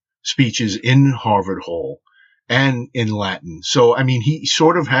delivering speeches in Harvard Hall and in Latin. So, I mean, he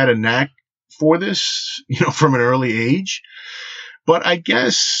sort of had a knack for this, from an early age. But I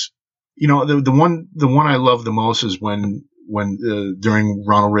guess, the one I love the most is when during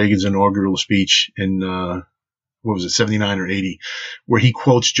Ronald Reagan's inaugural speech in, 79 or 80, where he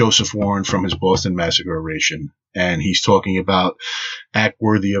quotes Joseph Warren from his Boston Massacre oration. And he's talking about act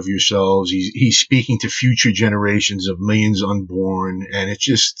worthy of yourselves. He's speaking to future generations of millions unborn. And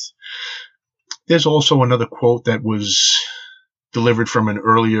there's also another quote that was delivered from an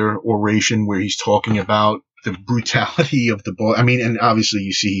earlier oration where he's talking about the brutality of and obviously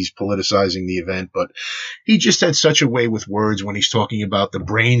you see he's politicizing the event, but he just had such a way with words when he's talking about the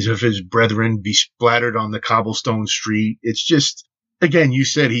brains of his brethren be splattered on the cobblestone street. It's just, again, you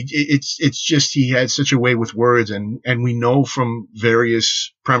said he had such a way with words, and we know from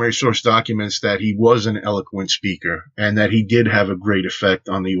various primary source documents that he was an eloquent speaker and that he did have a great effect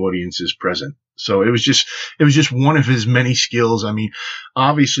on the audiences present. So it was just one of his many skills. I mean,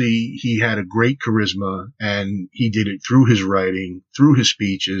 obviously he had a great charisma, and he did it through his writing, through his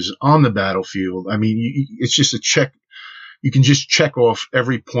speeches, on the battlefield. I mean, it's just a check. You can just check off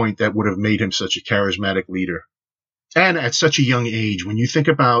every point that would have made him such a charismatic leader. And at such a young age, when you think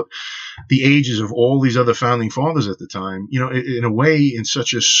about the ages of all these other founding fathers at the time, in a way, in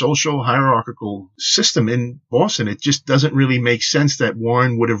such a social hierarchical system in Boston, it just doesn't really make sense that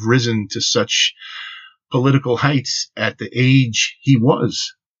Warren would have risen to such political heights at the age he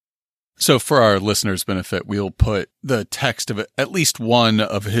was. So for our listeners' benefit, we'll put the text of at least one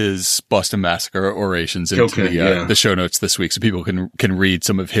of his Boston Massacre orations into the show notes this week, so people can read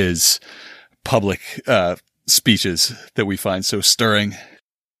some of his public speeches that we find so stirring.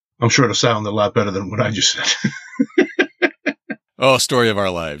 I'm sure it'll sound a lot better than what I just said. Oh, story of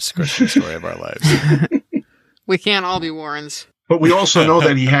our lives, Christian, story of our lives. We can't all be Warrens. But we also know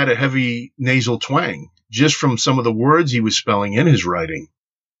that he had a heavy nasal twang just from some of the words he was spelling in his writing.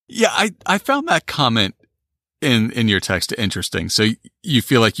 Yeah, I found that comment in your text interesting. So you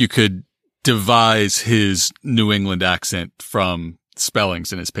feel like you could devise his New England accent from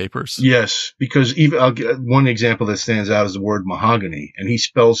spellings in his papers? Yes, because I'll get one example that stands out is the word mahogany, and he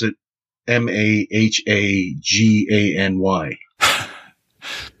spells it Mahagany.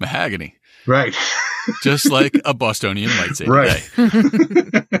 Mahagany. Right. Just like a Bostonian might say right.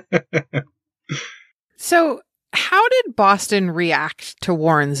 today. So, how did Boston react to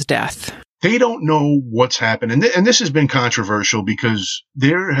Warren's death? They don't know what's happened. And this has been controversial because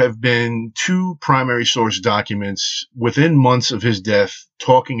there have been two primary source documents within months of his death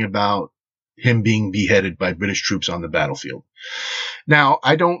talking about him being beheaded by British troops on the battlefield. Now,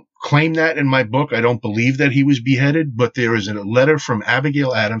 I don't claim that in my book. I don't believe that he was beheaded, but there is a letter from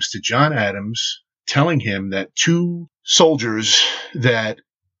Abigail Adams to John Adams telling him that two soldiers that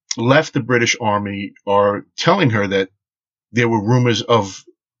left the British Army are telling her that there were rumors of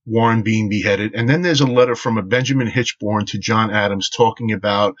Warren being beheaded. And then there's a letter from a Benjamin Hitchborn to John Adams talking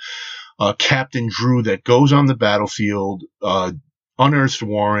about Captain Drew that goes on the battlefield, unearths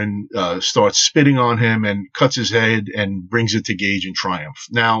Warren, starts spitting on him and cuts his head and brings it to Gage in triumph.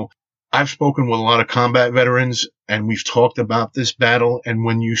 Now, I've spoken with a lot of combat veterans, and we've talked about this battle. And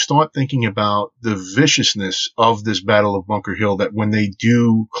when you start thinking about the viciousness of this Battle of Bunker Hill, that when they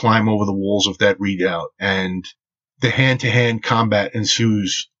do climb over the walls of that redoubt and the hand-to-hand combat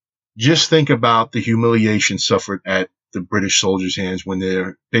ensues, just think about the humiliation suffered at the British soldiers' hands when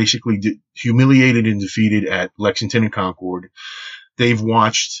they're basically humiliated and defeated at Lexington and Concord. They've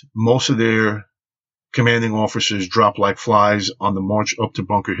watched most of their commanding officers drop like flies on the march up to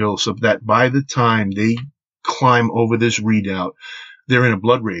Bunker Hill, so that by the time they climb over this redoubt, they're in a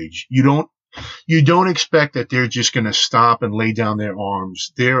blood rage. You don't expect that they're just going to stop and lay down their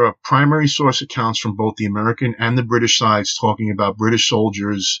arms. There are primary source accounts from both the American and the British sides talking about British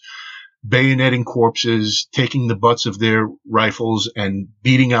soldiers bayoneting corpses, taking the butts of their rifles and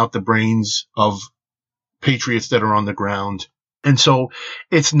beating out the brains of patriots that are on the ground. And so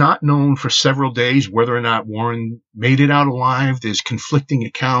it's not known for several days whether or not Warren made it out alive. There's conflicting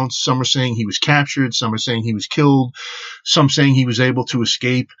accounts. Some are saying he was captured. Some are saying he was killed. Some saying he was able to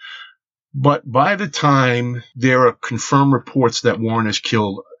escape. But by the time there are confirmed reports that Warren is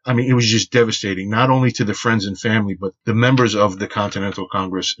killed, I mean, it was just devastating, not only to the friends and family, but the members of the Continental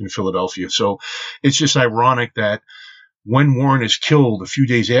Congress in Philadelphia. So it's just ironic that when Warren is killed a few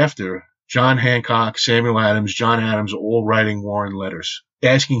days after, John Hancock, Samuel Adams, John Adams are all writing Warren letters,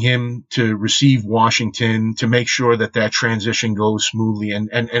 asking him to receive Washington, to make sure that that transition goes smoothly. And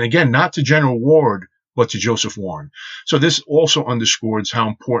again, not to General Ward, but to Joseph Warren. So this also underscores how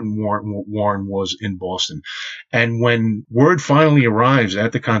important Warren was in Boston. And when word finally arrives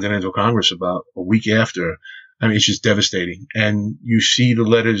at the Continental Congress about a week after, I mean, it's just devastating. And you see the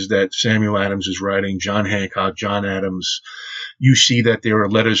letters that Samuel Adams is writing, John Hancock, John Adams. You see that there are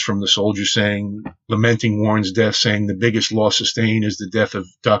letters from the soldiers lamenting Warren's death, saying the biggest loss sustained is the death of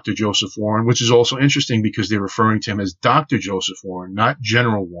Dr. Joseph Warren, which is also interesting because they're referring to him as Dr. Joseph Warren, not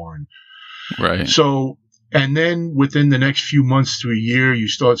General Warren. Right. So, and then within the next few months to a year, you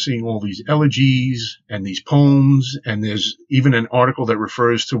start seeing all these elegies and these poems. And there's even an article that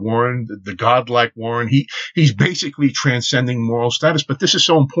refers to Warren, the godlike Warren. He's basically transcending moral status. But this is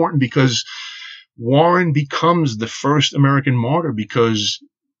so important because Warren becomes the first American martyr, because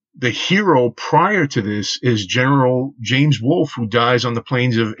the hero prior to this is General James Wolfe, who dies on the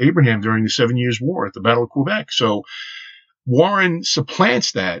plains of Abraham during the 7 Years' War at the Battle of Quebec. So Warren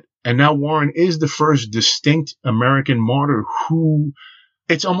supplants that. And now Warren is the first distinct American martyr who,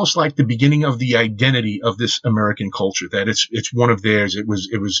 it's almost like the beginning of the identity of this American culture, that it's one of theirs. It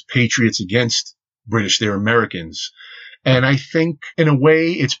was patriots against British. They're Americans. And I think in a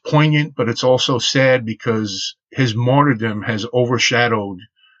way it's poignant, but it's also sad because his martyrdom has overshadowed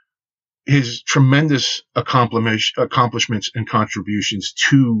his tremendous accomplishments and contributions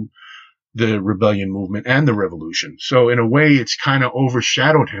to the rebellion movement and the revolution. So in a way, it's kind of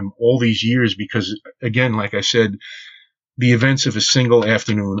overshadowed him all these years because, again, like I said, the events of a single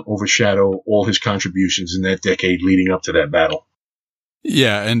afternoon overshadow all his contributions in that decade leading up to that battle.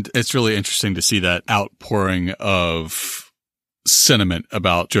 Yeah, and it's really interesting to see that outpouring of sentiment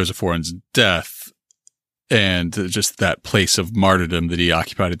about Joseph Warren's death and just that place of martyrdom that he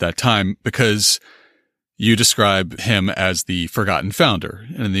occupied at that time, because you describe him as the forgotten founder.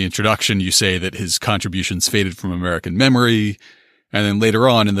 And in the introduction, you say that his contributions faded from American memory. And then later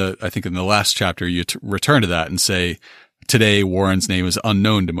on I think in the last chapter, you return to that and say, today, Warren's name is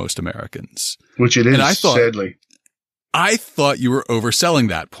unknown to most Americans. Which it is, sadly. I thought you were overselling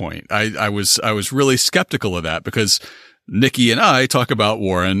that point. I was really skeptical of that because Nikki and I talk about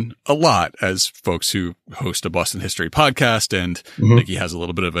Warren a lot as folks who host a Boston history podcast, and Nikki has a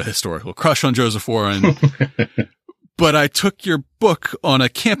little bit of a historical crush on Joseph Warren. But I took your book on a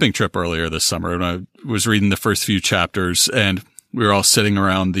camping trip earlier this summer, and I was reading the first few chapters, and we were all sitting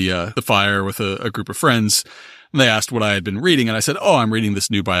around the fire with a group of friends, and they asked what I had been reading, and I said, "Oh, I'm reading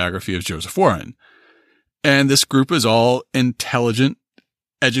this new biography of Joseph Warren." And this group is all intelligent,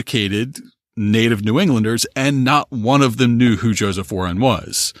 educated, native New Englanders, and not one of them knew who Joseph Warren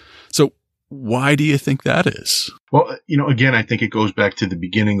was. So why do you think that is? Well, again, I think it goes back to the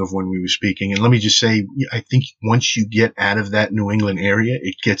beginning of when we were speaking. And let me just say, I think once you get out of that New England area,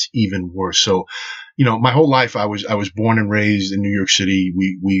 it gets even worse. So, my whole life, I was born and raised in New York City.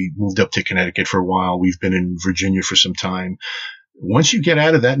 We moved up to Connecticut for a while. We've been in Virginia for some time. Once you get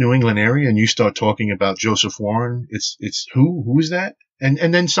out of that New England area and you start talking about Joseph Warren, it's who is that?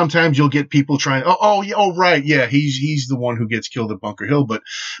 And then sometimes you'll get people trying, right. Yeah. He's the one who gets killed at Bunker Hill. But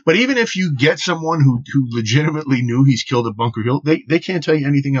even if you get someone who legitimately knew he's killed at Bunker Hill, they can't tell you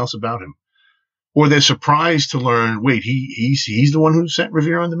anything else about him. or they're surprised to learn, wait, he's the one who sent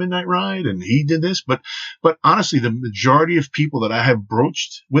Revere on the Midnight Ride, and he did this. But honestly, the majority of people that I have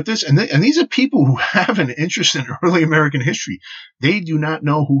broached with this, and these are people who have an interest in early American history, they do not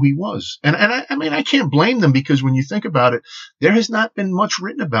know who he was. And I mean, I can't blame them, because when you think about it, there has not been much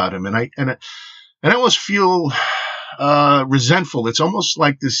written about him. And I almost feel resentful. It's almost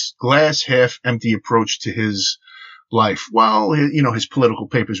like this glass half empty approach to his life. Well, his political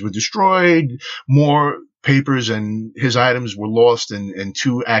papers were destroyed, more papers and his items were lost in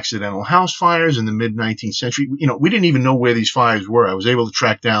 2 accidental house fires in the mid-19th century. We didn't even know where these fires were. I was able to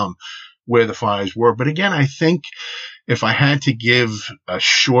track down where the fires were. But again, I think if I had to give a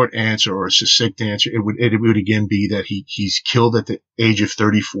short answer or a succinct answer, it would again be that he's killed at the age of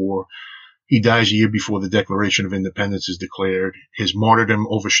 34. He dies a year before the Declaration of Independence is declared. His martyrdom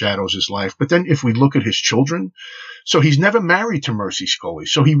overshadows his life. But then if we look at his children, so he's never married to Mercy Scully.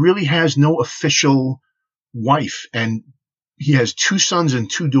 So he really has no official wife. And he has 2 sons and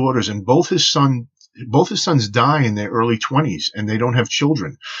 2 daughters, and both his sons die in their early 20s, and they don't have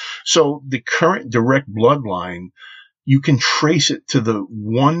children. So the current direct bloodline, you can trace it to the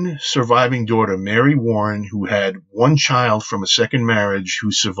one surviving daughter, Mary Warren, who had 1 child from a second marriage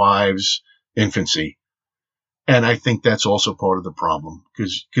who survives infancy. And I think that's also part of the problem,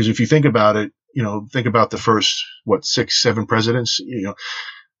 because if you think about it, think about the first, 6, 7 presidents,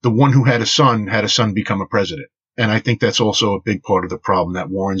 the one who had a son become a president. And I think that's also a big part of the problem, that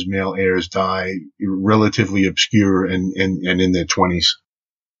Warren's male heirs die relatively obscure and in their 20s.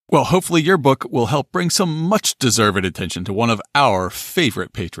 Well, hopefully your book will help bring some much-deserved attention to one of our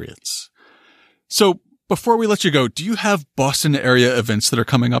favorite patriots. So, before we let you go, do you have Boston area events that are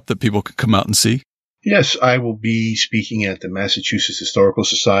coming up that people can come out and see? Yes, I will be speaking at the Massachusetts Historical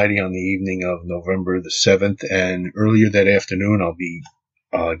Society on the evening of November the 7th, and earlier that afternoon I'll be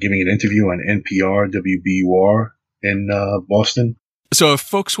giving an interview on NPR WBUR in Boston. So if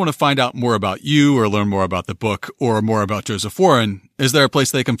folks want to find out more about you or learn more about the book or more about Joseph Warren, is there a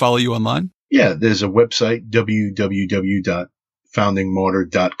place they can follow you online? Yeah, there's a website,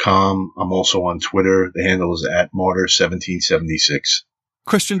 www.foundingmartyr.com. I'm also on Twitter. The handle is @martyr1776.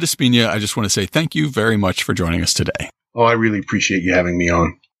 Christian Despina, I just want to say thank you very much for joining us today. Oh, I really appreciate you having me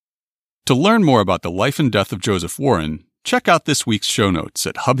on. To learn more about the life and death of Joseph Warren, check out this week's show notes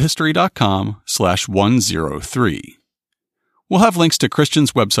at hubhistory.com/103. We'll have links to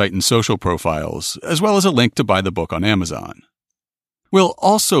Christian's website and social profiles, as well as a link to buy the book on Amazon. We'll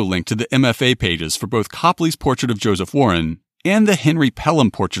also link to the MFA pages for both Copley's portrait of Joseph Warren and the Henry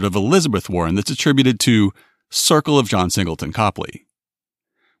Pelham portrait of Elizabeth Warren that's attributed to Circle of John Singleton Copley.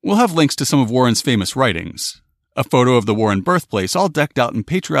 We'll have links to some of Warren's famous writings, a photo of the Warren birthplace all decked out in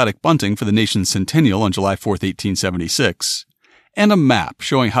patriotic bunting for the nation's centennial on July 4th, 1876, and a map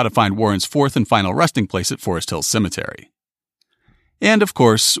showing how to find Warren's 4th and final resting place at Forest Hill Cemetery. And, of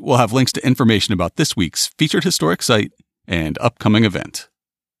course, we'll have links to information about this week's featured historic site and upcoming event.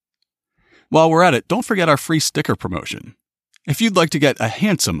 While we're at it, don't forget our free sticker promotion. If you'd like to get a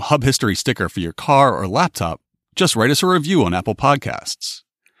handsome Hub History sticker for your car or laptop, just write us a review on Apple Podcasts.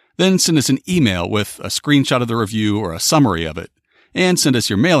 Then send us an email with a screenshot of the review or a summary of it, and send us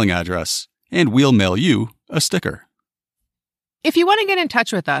your mailing address, and we'll mail you a sticker. If you want to get in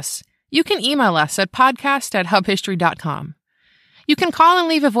touch with us, you can email us at podcast@hubhistory.com. You can call and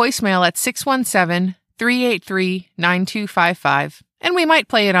leave a voicemail at 617-383-9255, and we might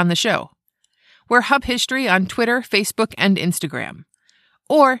play it on the show. We're Hub History on Twitter, Facebook, and Instagram.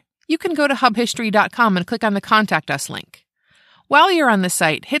 Or you can go to hubhistory.com and click on the Contact Us link. While you're on the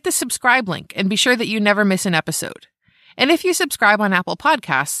site, hit the subscribe link and be sure that you never miss an episode. And if you subscribe on Apple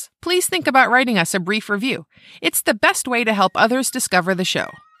Podcasts, please think about writing us a brief review. It's the best way to help others discover the show.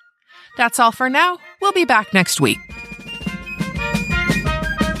 That's all for now. We'll be back next week.